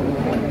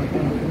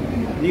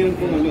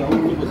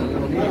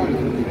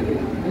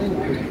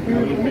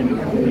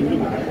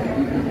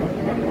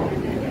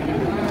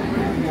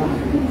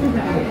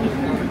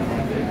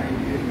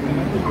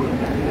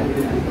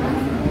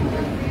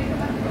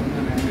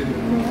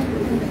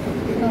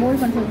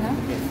ஹோல்ட் பண்ணுறீங்களா?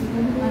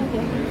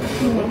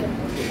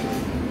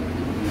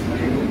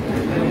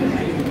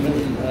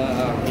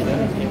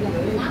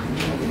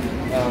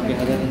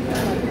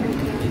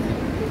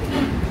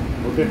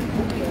 ஓகே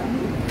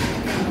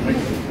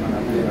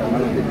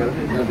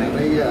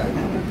நிறைய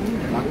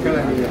மக்களை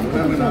நீங்கள்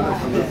உணர்வுனால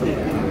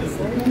சந்தோஷப்படுறாங்க.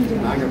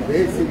 நாங்கள்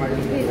பேசி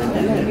மகிழ்ச்சி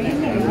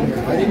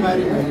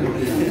பரிமாறி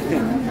மகிழ்ச்சி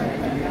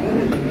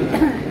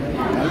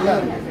நல்லா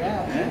இருக்கு.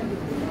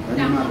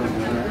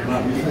 பரிமாறுறதுனால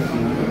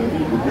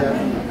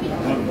வித்தியாசம்